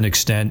a certain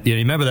extent. You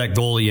remember that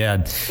goal he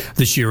had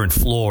this year in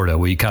Florida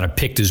where he kind of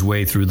picked his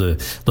way through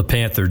the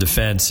Panther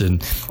defense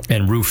and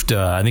roofed,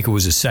 I think it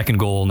was his second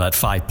goal in that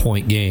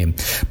 5-point game.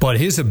 But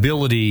his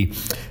ability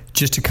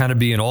just to kind of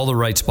be in all the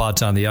right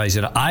spots on the ice.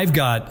 And I've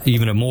got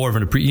even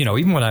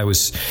even when I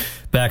was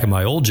back in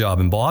my old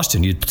job in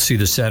Boston, you'd see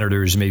the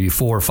Senators maybe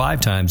 4 or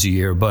 5 times a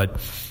year, but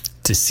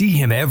to see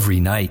him every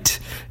night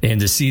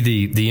and to see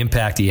the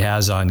impact he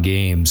has on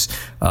games,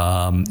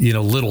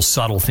 little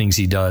subtle things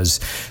he does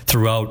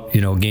throughout,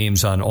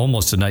 games on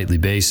almost a nightly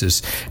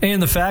basis.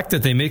 And the fact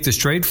that they make this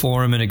trade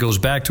for him, and it goes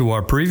back to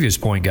our previous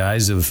point,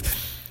 guys, of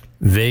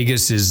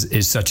Vegas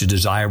is such a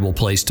desirable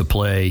place to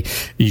play.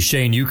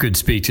 Shane, you could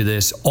speak to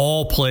this.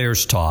 All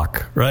players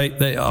talk, right?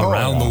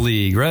 Around the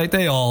league, right?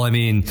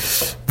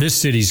 This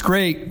city's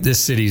great. This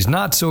city's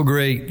not so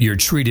great. You're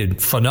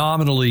treated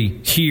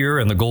phenomenally here,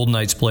 and the Golden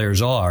Knights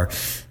players are.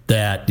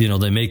 That,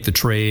 they make the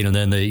trade, and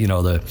then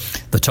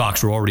the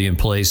talks were already in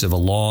place of a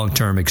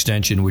long-term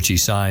extension, which he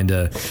signed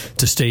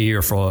to stay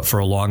here for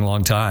a long,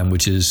 long time,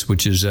 which is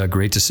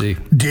great to see.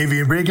 Davey,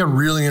 you make a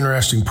really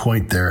interesting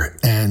point there,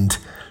 and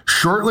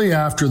shortly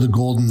after the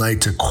Golden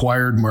Knights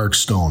acquired Mark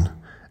Stone,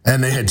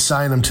 and they had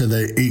signed him to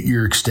the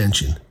 8-year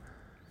extension,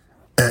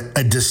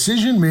 a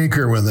decision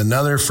maker with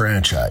another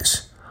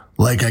franchise,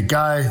 like a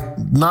guy,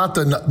 not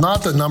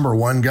the number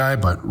one guy,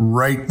 but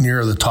right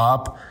near the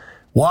top,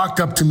 walked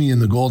up to me in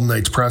the Golden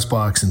Knights press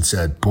box and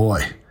said,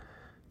 boy,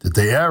 did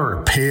they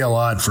ever pay a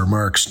lot for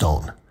Mark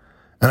Stone?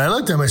 And I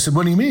looked at him, I said,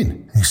 what do you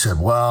mean? He said,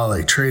 well,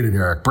 they traded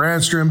Erik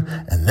Brannstrom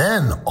and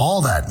then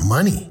all that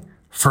money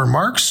for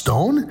Mark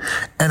Stone.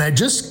 And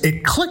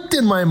it clicked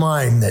in my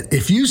mind that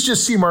if you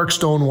just see Mark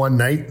Stone one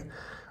night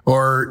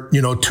or,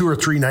 2 or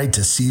 3 nights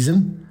a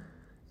season,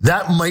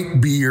 that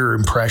might be your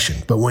impression.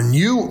 But when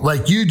you,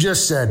 like you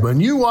just said, when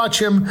you watch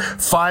him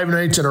 5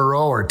 nights in a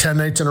row or 10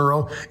 nights in a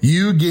row,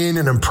 you gain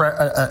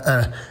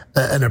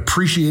an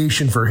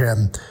appreciation for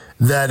him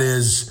that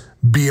is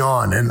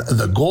beyond. And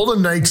the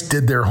Golden Knights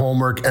did their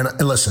homework. And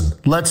listen,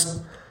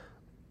 let's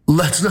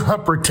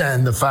not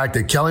pretend the fact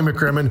that Kelly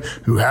McCrimmon,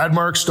 who had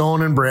Mark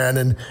Stone and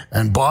Brandon,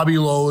 and Bobby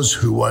Lowe's,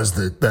 who was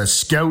the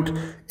scout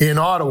in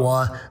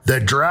Ottawa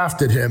that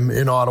drafted him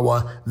in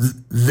Ottawa,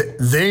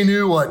 they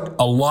knew what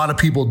a lot of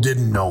people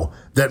didn't know,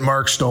 that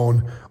Mark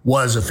Stone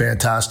was a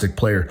fantastic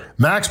player.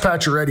 Max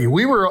Pacioretty,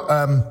 we were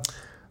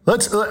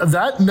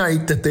that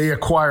night that they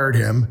acquired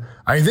him,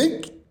 I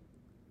think,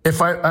 if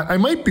I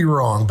might be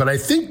wrong, but I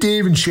think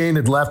Dave and Shane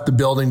had left the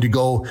building to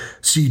go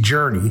see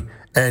Journey.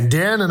 And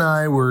Dan and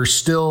I were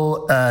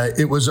still,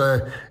 it was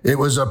a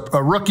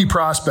rookie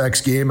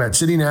prospects game at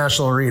City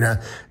National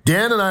Arena.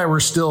 Dan and I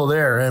were still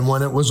there. And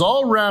when it was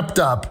all wrapped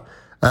up,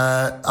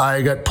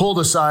 I got pulled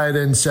aside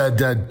and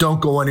said, don't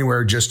go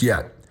anywhere just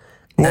yet.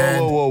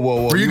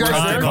 Whoa. Were you guys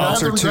there? The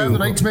concert too. The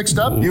nights mixed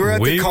up? You were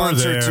at the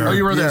concert too. Oh,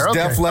 you were there.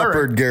 Okay. Def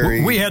Leppard,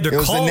 Gary. We had to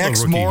call the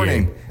rookie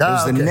morning. game. It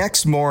was the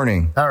next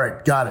morning. All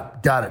right. Got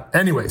it.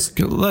 Anyways.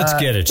 Let's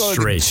get it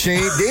straight.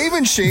 Dave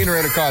and Shane are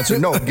at a concert.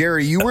 No,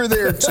 Gary, you were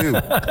there too.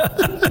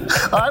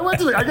 I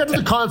got to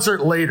the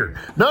concert later.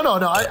 No.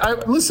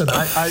 Listen,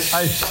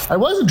 I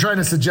wasn't trying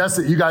to suggest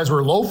that you guys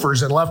were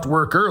loafers and left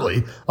work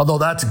early, although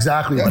that's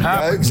exactly what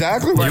happened.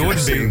 Exactly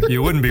what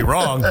you wouldn't be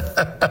wrong.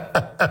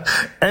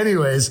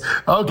 Anyways,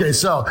 okay,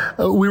 so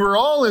we were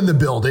all in the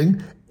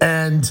building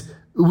and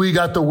we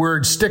got the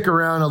word stick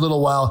around a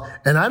little while.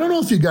 And I don't know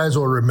if you guys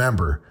will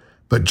remember,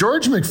 but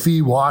George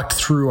McPhee walked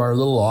through our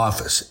little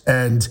office,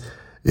 and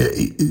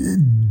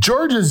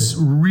George is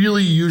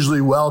really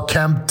usually well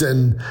kempt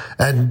and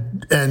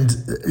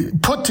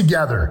put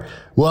together.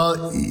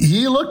 Well,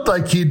 he looked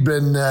like he'd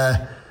been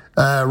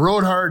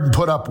rode hard and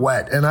put up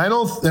wet. And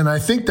I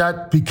think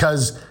that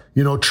because,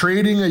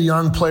 trading a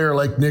young player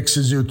like Nick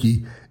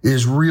Suzuki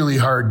is really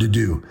hard to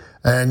do.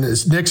 And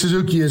Nick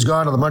Suzuki has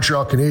gone to the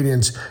Montreal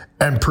Canadiens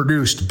and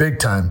produced big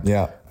time.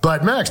 Yeah.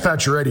 But Max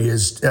Pacioretty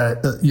is,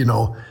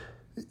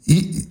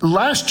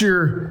 last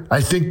year,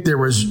 I think there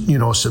was,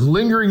 some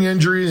lingering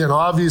injuries, and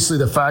obviously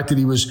the fact that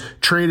he was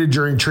traded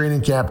during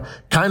training camp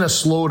kind of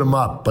slowed him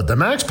up. But the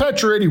Max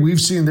Pacioretty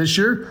we've seen this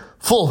year,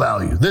 full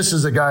value. This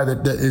is a guy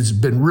that has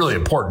been really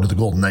important to the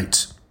Golden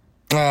Knights.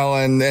 Well,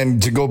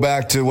 and to go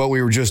back to what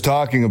we were just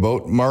talking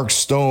about, Mark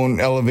Stone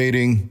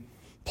elevating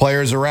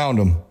players around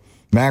him.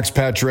 Max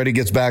Pacioretty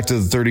gets back to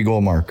the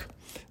 30-goal mark.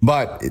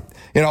 But,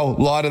 a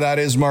lot of that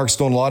is Mark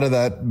Stone. A lot of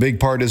that big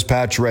part is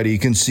Pacioretty. You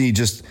can see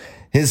just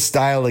his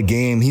style of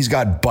game. He's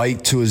got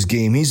bite to his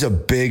game. He's a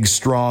big,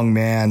 strong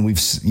man.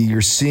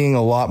 You're seeing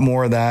a lot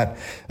more of that.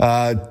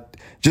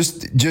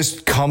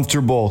 Just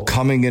comfortable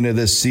coming into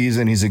this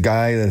season. He's a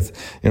guy that,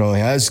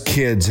 has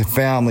kids, a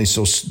family.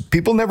 So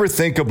people never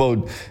think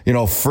about,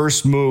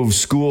 first moves,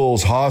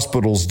 schools,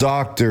 hospitals,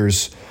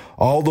 doctors,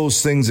 all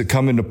those things that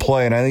come into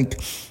play. And I think,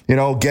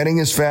 getting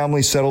his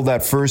family settled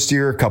that first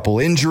year, a couple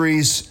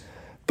injuries.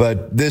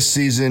 But this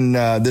season,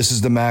 this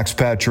is the Max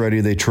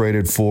Pacioretty they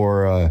traded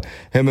for.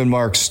 Him and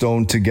Mark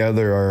Stone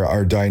together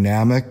are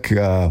dynamic.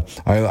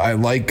 I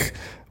like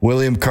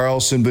William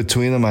Karlsson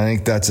between them. I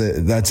think that's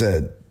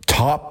a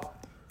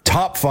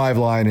top 5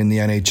 line in the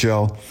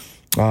NHL.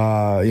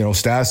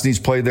 Stastny's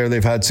played there.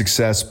 They've had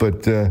success,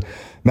 but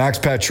Max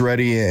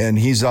Pacioretty, and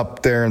he's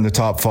up there in the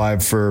top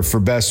 5 for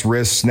best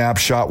wrist,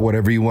 snapshot,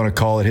 whatever you want to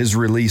call it. His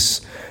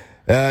release,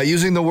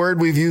 using the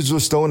word we've used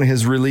with Stone,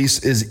 his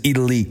release is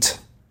elite.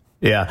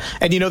 Yeah.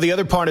 And, the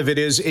other part of it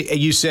is,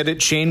 you said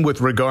it, Shane,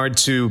 with regard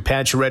to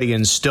Pacioretty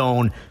and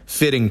Stone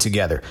fitting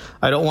together.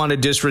 I don't want to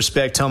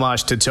disrespect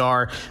Tomas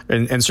Tatar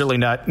and certainly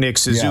not Nick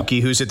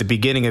Suzuki, who's at the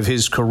beginning of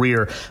his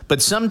career.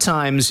 But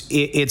sometimes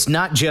it's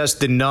not just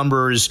the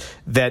numbers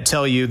that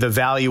tell you the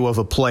value of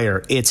a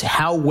player. It's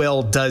how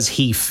well does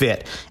he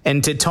fit.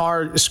 And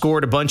Tatar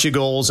scored a bunch of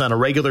goals on a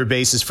regular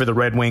basis for the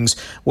Red Wings.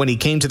 When he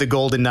came to the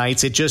Golden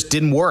Knights, it just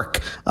didn't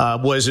work.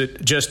 Was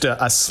it just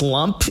a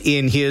slump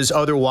in his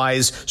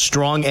otherwise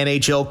strong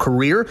NHL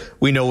career?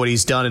 We know what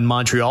he's done in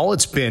Montreal.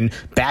 It's been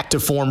back to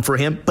form for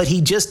him, but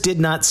he just did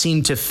not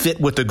seem to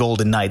fit with the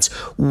Golden Knights.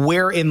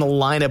 Where in the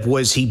lineup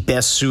was he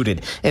best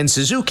suited? And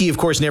Suzuki, of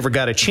course, never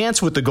got a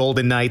chance with the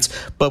Golden Knights,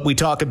 but we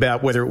talk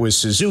about whether it was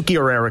Suzuki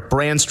or Erik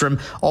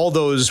Brannstrom, all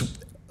those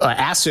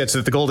assets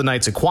that the Golden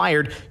Knights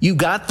acquired, you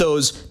got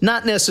those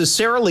not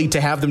necessarily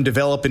to have them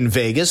develop in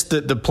Vegas.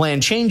 The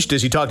plan changed,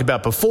 as you talked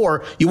about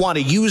before. You want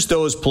to use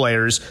those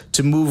players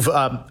to move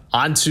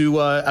on to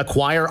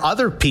acquire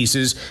other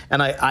pieces.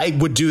 And I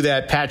would do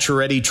that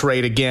Pacioretty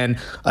trade again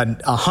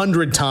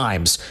 100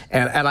 times.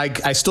 And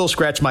I still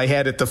scratch my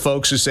head at the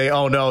folks who say,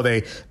 oh, no,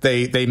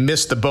 they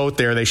missed the boat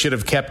there. They should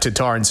have kept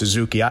Tatar and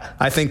Suzuki.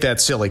 I think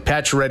that's silly.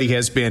 Pacioretty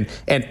has been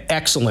an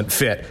excellent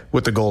fit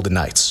with the Golden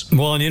Knights.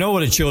 Well, and you know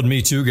what it showed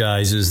me too,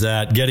 guys, is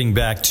that getting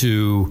back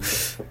to,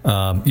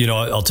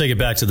 I'll take it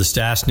back to the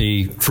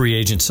Stastny free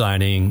agent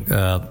signing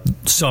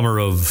summer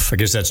of, I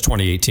guess that's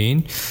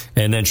 2018,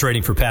 and then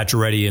trading for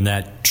Pacioretty in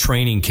that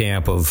training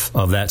camp of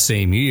that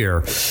same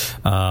year,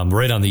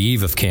 right on the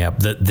eve of camp,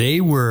 that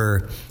they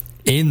were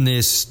in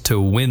this to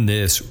win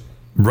this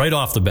right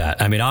off the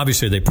bat. I mean,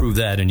 obviously they proved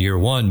that in year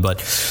one, but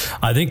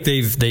I think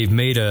they've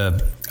made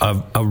a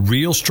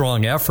real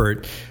strong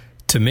effort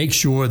to make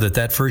sure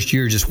that first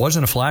year just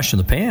wasn't a flash in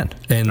the pan,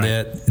 and right,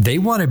 that they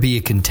want to be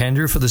a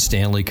contender for the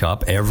Stanley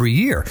Cup every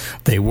year.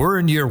 They were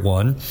in year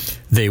one.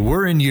 They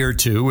were in year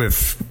two,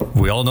 if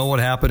we all know what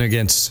happened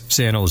against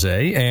San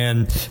Jose,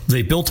 and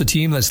they built a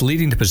team that's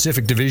leading the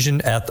Pacific Division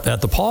at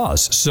the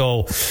pause.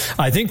 So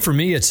I think for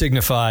me it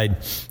signified,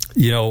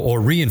 or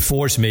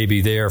reinforced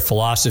maybe their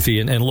philosophy.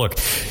 And look,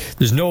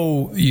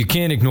 you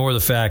can't ignore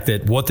the fact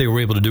that what they were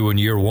able to do in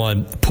year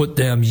one put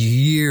them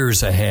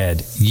years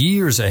ahead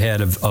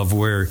of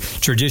where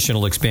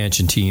traditional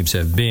expansion teams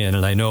have been.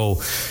 And I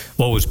know,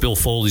 what was Bill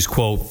Foley's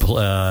quote,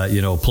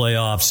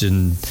 playoffs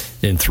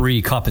in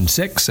 3, Cup in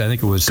 6. I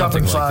think it was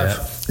something like that.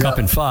 Yep. Cup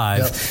in 5.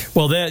 Yep.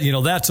 Well,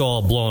 that's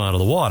all blown out of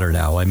the water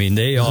now. I mean,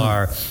 they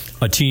are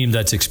a team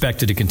that's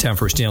expected to contend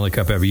for a Stanley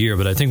Cup every year.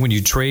 But I think when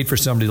you trade for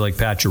somebody like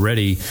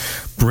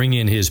Pacioretty, bring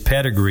in his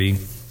pedigree,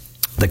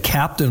 the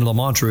captain of the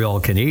Montreal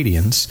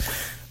Canadiens,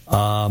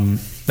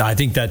 I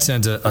think that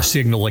sends a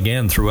signal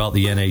again throughout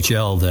the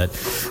NHL that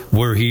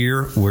we're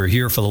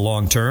here for the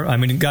long term. I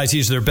mean, guys,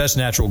 he's their best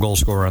natural goal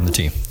scorer on the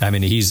team. I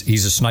mean,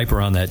 he's a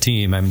sniper on that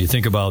team. I mean, you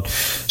think about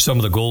some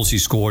of the goals he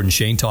scored, and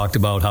Shane talked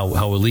about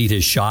how elite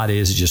his shot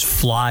is. It just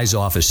flies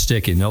off his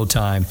stick in no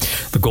time.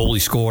 The goal he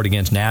scored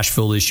against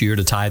Nashville this year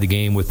to tie the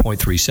game with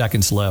 0.3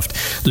 seconds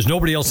left. There's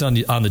nobody else on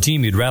the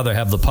team you'd rather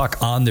have the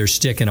puck on their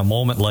stick in a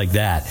moment like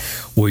that,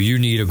 where you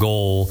need a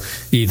goal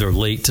either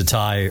late to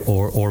tie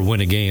or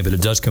win a game. But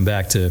it does come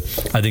back to,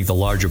 I think, the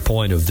larger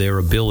point of their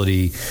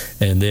ability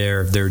and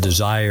their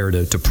desire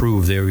to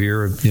prove they're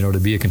here, to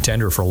be a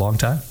contender for a long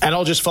time. And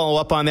I'll just follow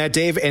up on that,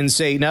 Dave, and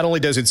say not only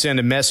does it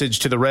send a message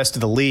to the rest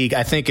of the league,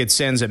 I think it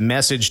sends a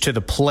message to the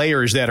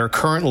players that are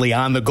currently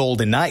on the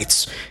Golden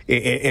Knights.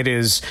 It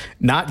is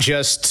not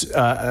just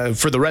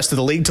for the rest of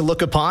the league to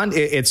look upon.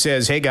 It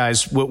says, hey,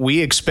 guys,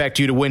 we expect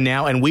you to win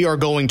now, and we are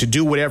going to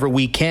do whatever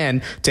we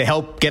can to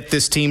help get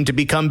this team to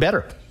become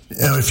better.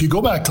 If you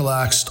go back to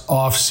last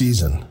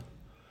offseason,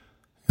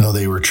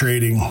 they were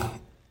trading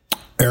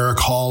Eric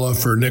Holla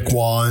for Nick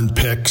Waugh and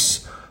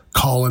picks,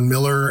 Colin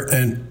Miller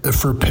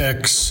for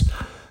picks,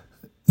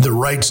 the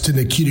rights to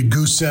Nikita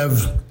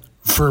Gusev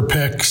for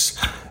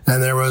picks,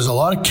 and there was a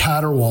lot of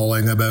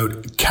caterwauling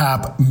about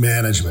cap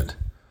management.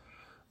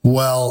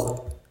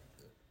 Well,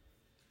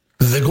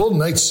 the Golden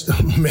Knights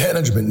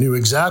management knew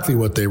exactly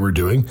what they were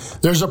doing.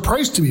 There's a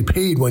price to be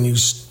paid when you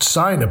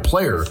sign a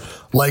player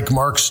like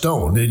Mark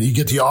Stone, and you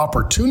get the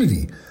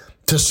opportunity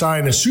to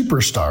sign a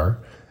superstar.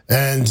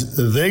 And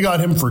they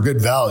got him for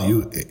good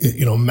value,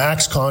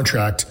 max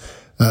contract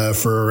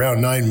for around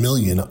 $9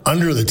 million,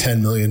 under the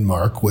 $10 million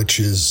mark, which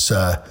is,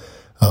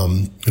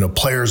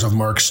 players of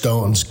Mark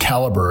Stone's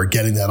caliber are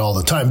getting that all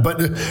the time. But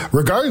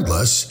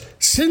regardless,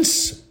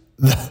 since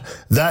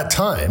that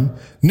time,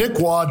 Nick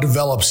Waugh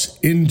develops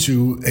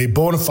into a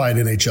bona fide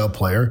NHL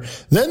player.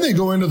 Then they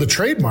go into the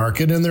trade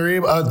market, and they're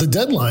able, the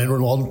deadline,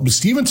 well,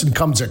 Stevenson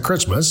comes at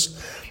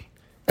Christmas,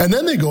 and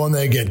then they go and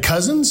they get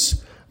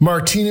Cousins,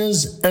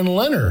 Martinez, and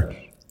Leonard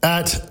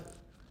at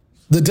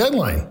the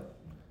deadline.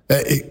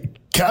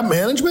 Cap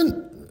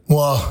management?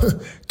 Well,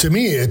 to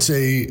me, it's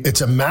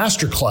a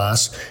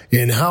masterclass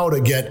in how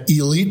to get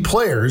elite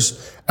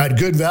players at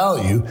good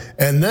value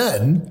and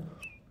then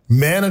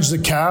manage the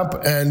cap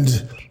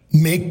and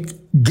make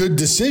good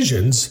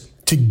decisions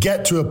to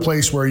get to a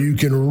place where you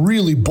can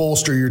really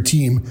bolster your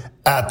team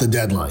at the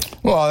deadline.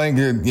 Well, I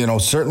think,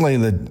 certainly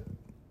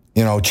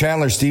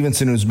Chandler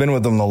Stevenson, who's been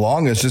with them the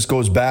longest, just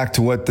goes back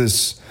to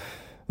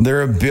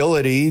their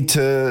ability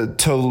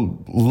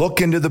to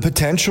look into the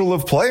potential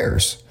of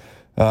players.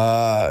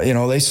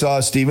 They saw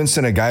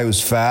Stevenson, a guy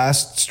who's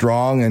fast,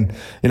 strong, and,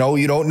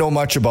 you don't know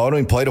much about him.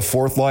 He played a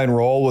fourth line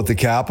role with the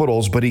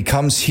Capitals, but he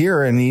comes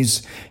here and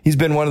he's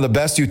been one of the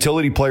best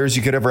utility players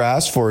you could ever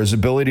ask for. His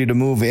ability to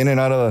move in and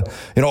out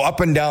of,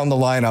 up and down the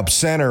lineup,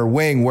 center,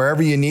 wing,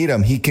 wherever you need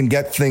him, he can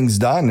get things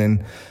done.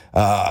 And,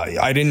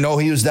 I didn't know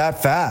he was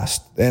that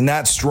fast and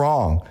that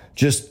strong.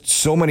 Just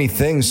so many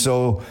things.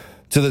 So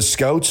to the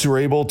scouts who are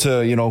able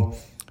to,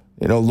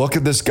 look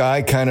at this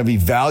guy, kind of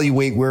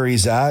evaluate where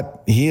he's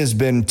at. He has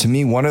been, to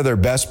me, one of their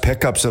best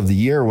pickups of the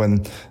year.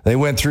 When they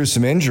went through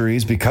some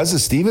injuries because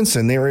of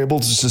Stevenson, they were able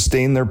to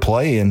sustain their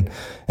play. And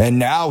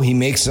now he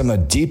makes them a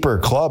deeper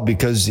club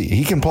because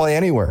he can play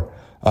anywhere.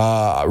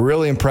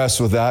 Really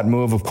impressed with that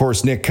move. Of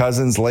course, Nick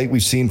Cousins, late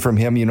we've seen from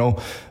him,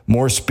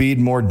 more speed,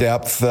 more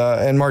depth.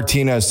 And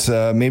Martinez,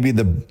 maybe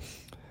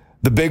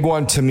the big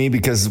one to me,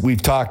 because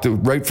we've talked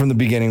right from the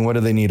beginning, what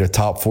do they need? A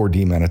top 4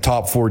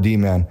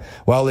 D-man.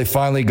 Well, they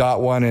finally got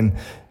one. And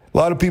a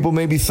lot of people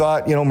maybe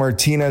thought,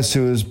 Martinez,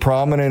 who is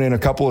prominent in a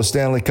couple of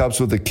Stanley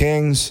Cups with the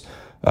Kings,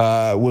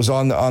 was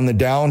on the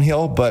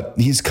downhill, but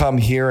he's come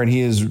here and he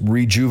has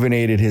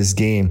rejuvenated his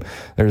game.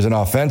 There's an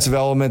offensive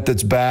element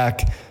that's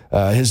back.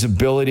 His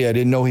ability, I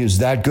didn't know he was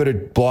that good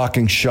at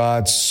blocking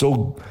shots,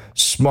 so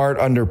smart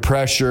under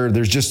pressure.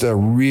 There's just a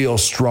real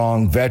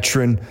strong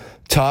veteran,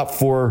 top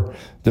 4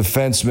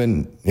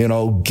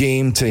 defenseman,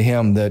 game to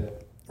him,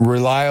 that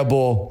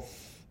reliable,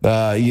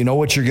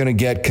 what you're going to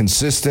get,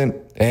 consistent,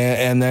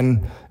 and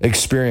then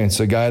experience.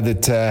 A guy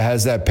that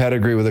has that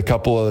pedigree with a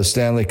couple of the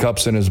Stanley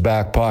Cups in his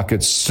back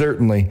pocket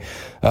certainly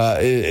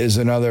is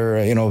another,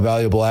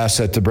 valuable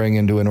asset to bring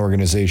into an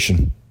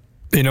organization.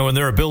 And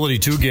their ability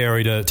too,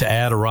 Gary, to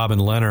add a Robin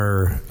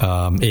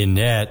Lehner in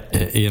net,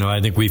 I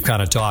think we've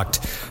kind of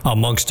talked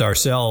amongst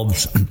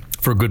ourselves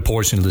for a good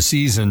portion of the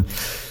season.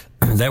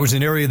 That was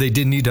an area they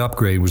didn't need to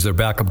upgrade, was their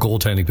backup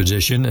goaltending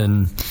position.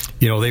 And,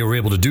 they were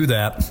able to do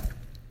that.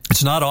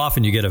 It's not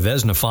often you get a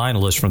Vezina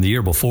finalist from the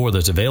year before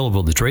that's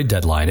available at the trade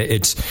deadline.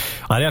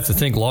 I'd have to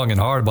think long and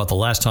hard about the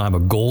last time a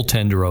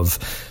goaltender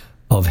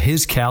of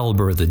his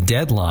caliber at the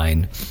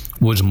deadline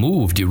was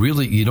moved.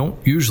 You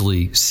don't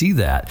usually see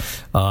that.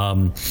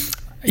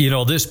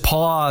 This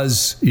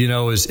pause,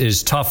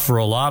 is tough for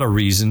a lot of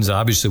reasons.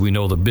 Obviously, we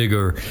know the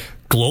bigger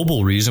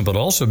global reason, but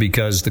also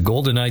because the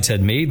Golden Knights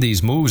had made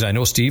these moves. I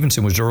know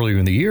Stevenson was earlier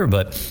in the year,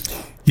 but,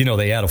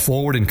 they had a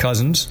forward in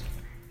Cousins,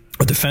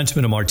 a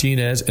defenseman in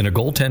Martinez, and a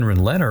goaltender in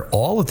Lehner,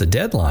 all at the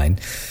deadline.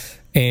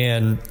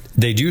 And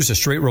they'd used a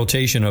straight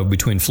rotation of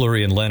between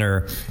Fleury and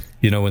Lehner,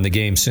 in the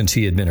game since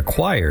he had been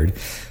acquired.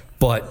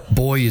 But,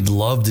 boy, you'd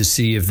love to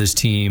see if this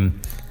team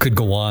could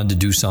go on to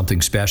do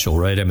something special,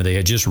 right? I mean, they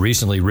had just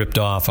recently ripped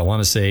off, I want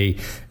to say,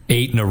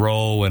 8 in a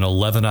row and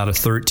 11 out of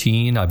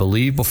 13, I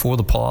believe, before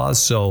the pause.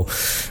 So,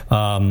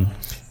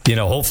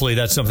 hopefully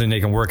that's something they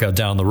can work out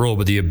down the road.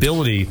 But the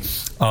ability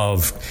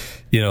of,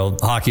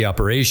 hockey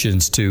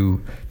operations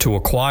to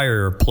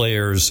acquire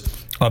players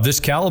of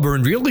this caliber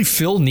and really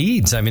fill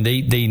needs. I mean,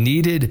 they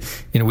needed,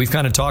 we've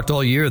kind of talked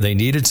all year, they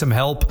needed some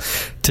help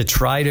to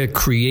try to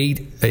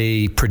create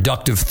a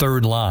productive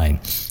third line.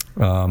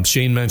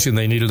 Shane mentioned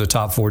they needed a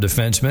top 4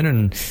 defenseman,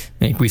 and I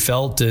think we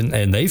felt,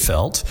 and they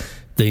felt,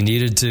 they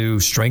needed to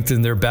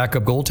strengthen their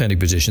backup goaltending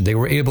position. They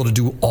were able to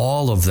do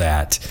all of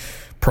that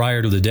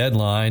prior to the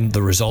deadline.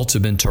 The results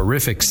have been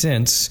terrific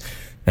since.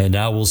 And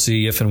now we'll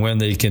see if and when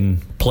they can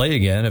play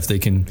again, if they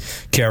can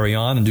carry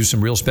on and do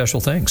some real special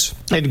things.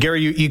 And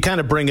Gary, you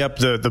kind of bring up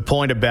the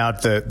point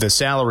about the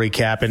salary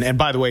cap. And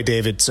by the way,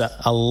 Dave, it's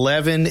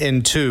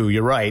 11-2.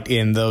 You're right,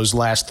 in those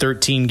last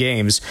 13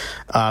 games.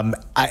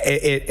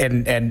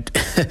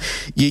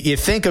 You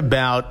think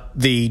about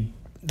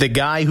the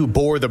guy who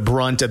bore the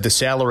brunt of the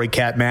salary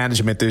cap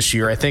management this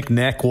year. I think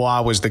Nick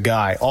Waugh was the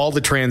guy. All the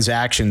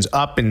transactions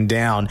up and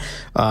down.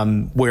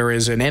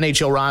 Whereas an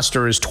NHL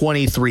roster is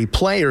 23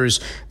 players,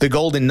 the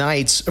Golden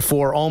Knights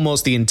for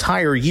almost the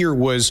entire year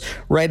was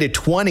right at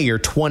 20 or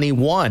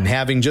 21,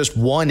 having just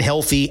one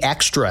healthy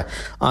extra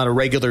on a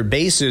regular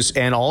basis.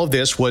 And all of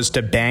this was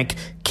to bank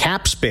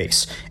cap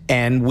space.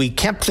 And we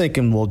kept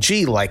thinking, well,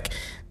 gee,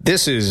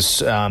 this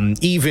is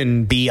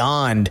even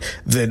beyond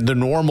the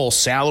normal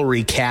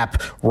salary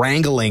cap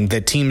wrangling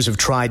that teams have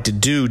tried to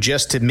do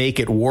just to make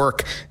it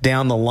work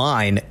down the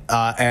line.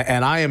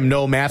 And I am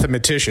no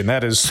mathematician.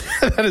 That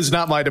is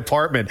not my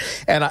department.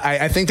 And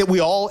I think that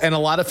we all, and a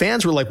lot of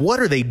fans were like, what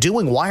are they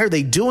doing? Why are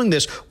they doing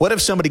this? What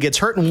if somebody gets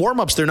hurt in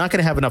warmups? They're not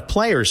going to have enough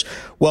players.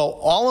 Well,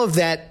 all of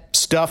that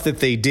stuff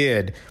that they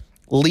did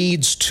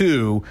leads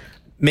to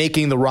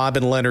making the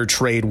Robin Lehner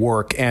trade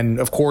work.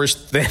 And, of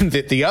course, then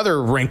the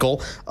other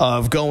wrinkle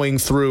of going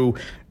through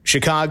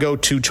Chicago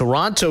to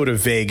Toronto to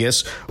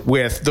Vegas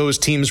with those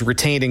teams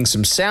retaining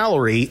some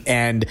salary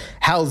and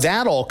how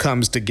that all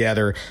comes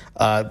together.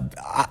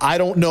 I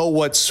don't know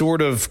what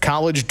sort of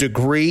college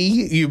degree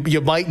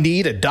you might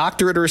need, a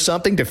doctorate or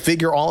something, to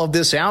figure all of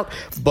this out.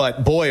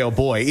 But boy, oh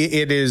boy,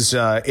 it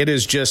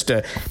is just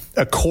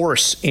a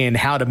course in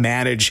how to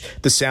manage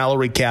the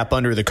salary cap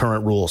under the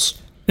current rules.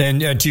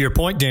 And to your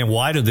point, Dan,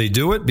 why did they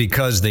do it?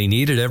 Because they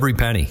needed every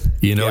penny.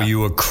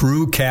 You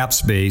accrue cap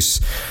space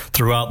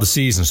throughout the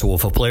season. So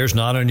if a player's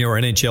not on your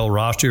NHL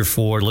roster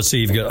for, let's say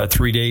you've got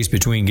 3 days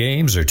between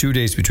games or 2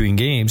 days between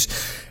games,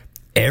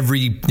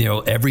 every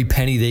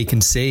penny they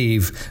can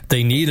save,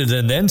 they needed,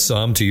 and then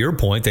some. To your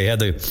point, they had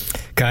to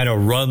kind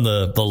of run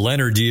the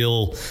Leonard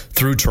deal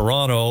through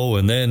Toronto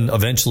and then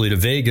eventually to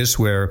Vegas,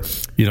 where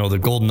the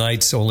Golden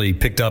Knights only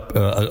picked up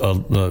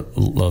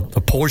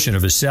a portion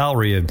of his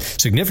salary, a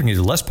significantly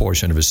less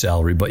portion of his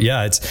salary. But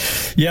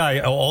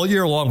all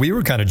year long we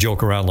were kind of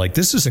joking around like,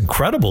 this is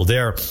incredible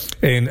there,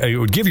 and it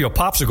would give you a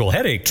popsicle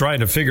headache trying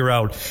to figure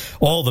out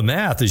all the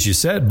math, as you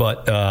said,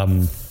 but.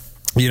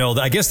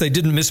 I guess they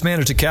didn't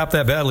mismanage to cap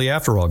that badly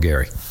after all,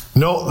 Gary.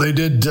 No, they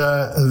did.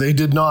 They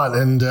did not.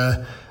 And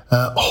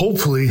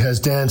hopefully, as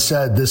Dan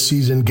said, this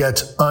season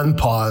gets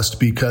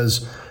unpaused,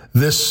 because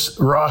this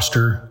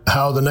roster,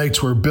 how the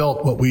Knights were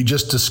built, what we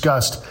just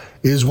discussed,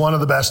 is one of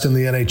the best in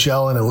the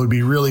NHL. And it would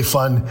be really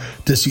fun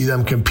to see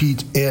them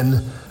compete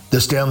in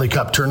the Stanley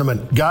Cup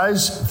tournament.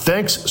 Guys,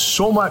 thanks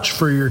so much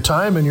for your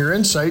time and your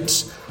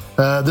insights.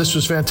 This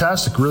was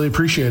fantastic. Really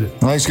appreciate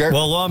it. Nice, Gary.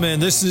 Well, Lawman,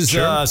 this is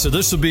so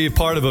this will be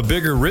part of a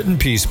bigger written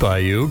piece by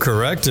you,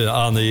 correct?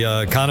 On the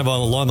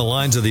along the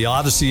lines of the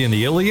Odyssey and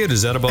the Iliad.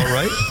 Is that about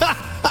right?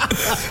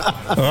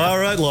 All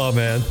right,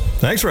 Lawman.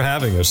 Thanks for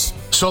having us.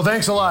 So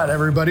thanks a lot,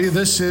 everybody.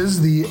 This is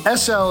the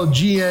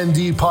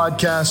SLGND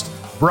podcast,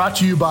 brought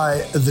to you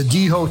by the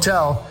D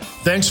Hotel.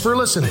 Thanks for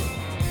listening.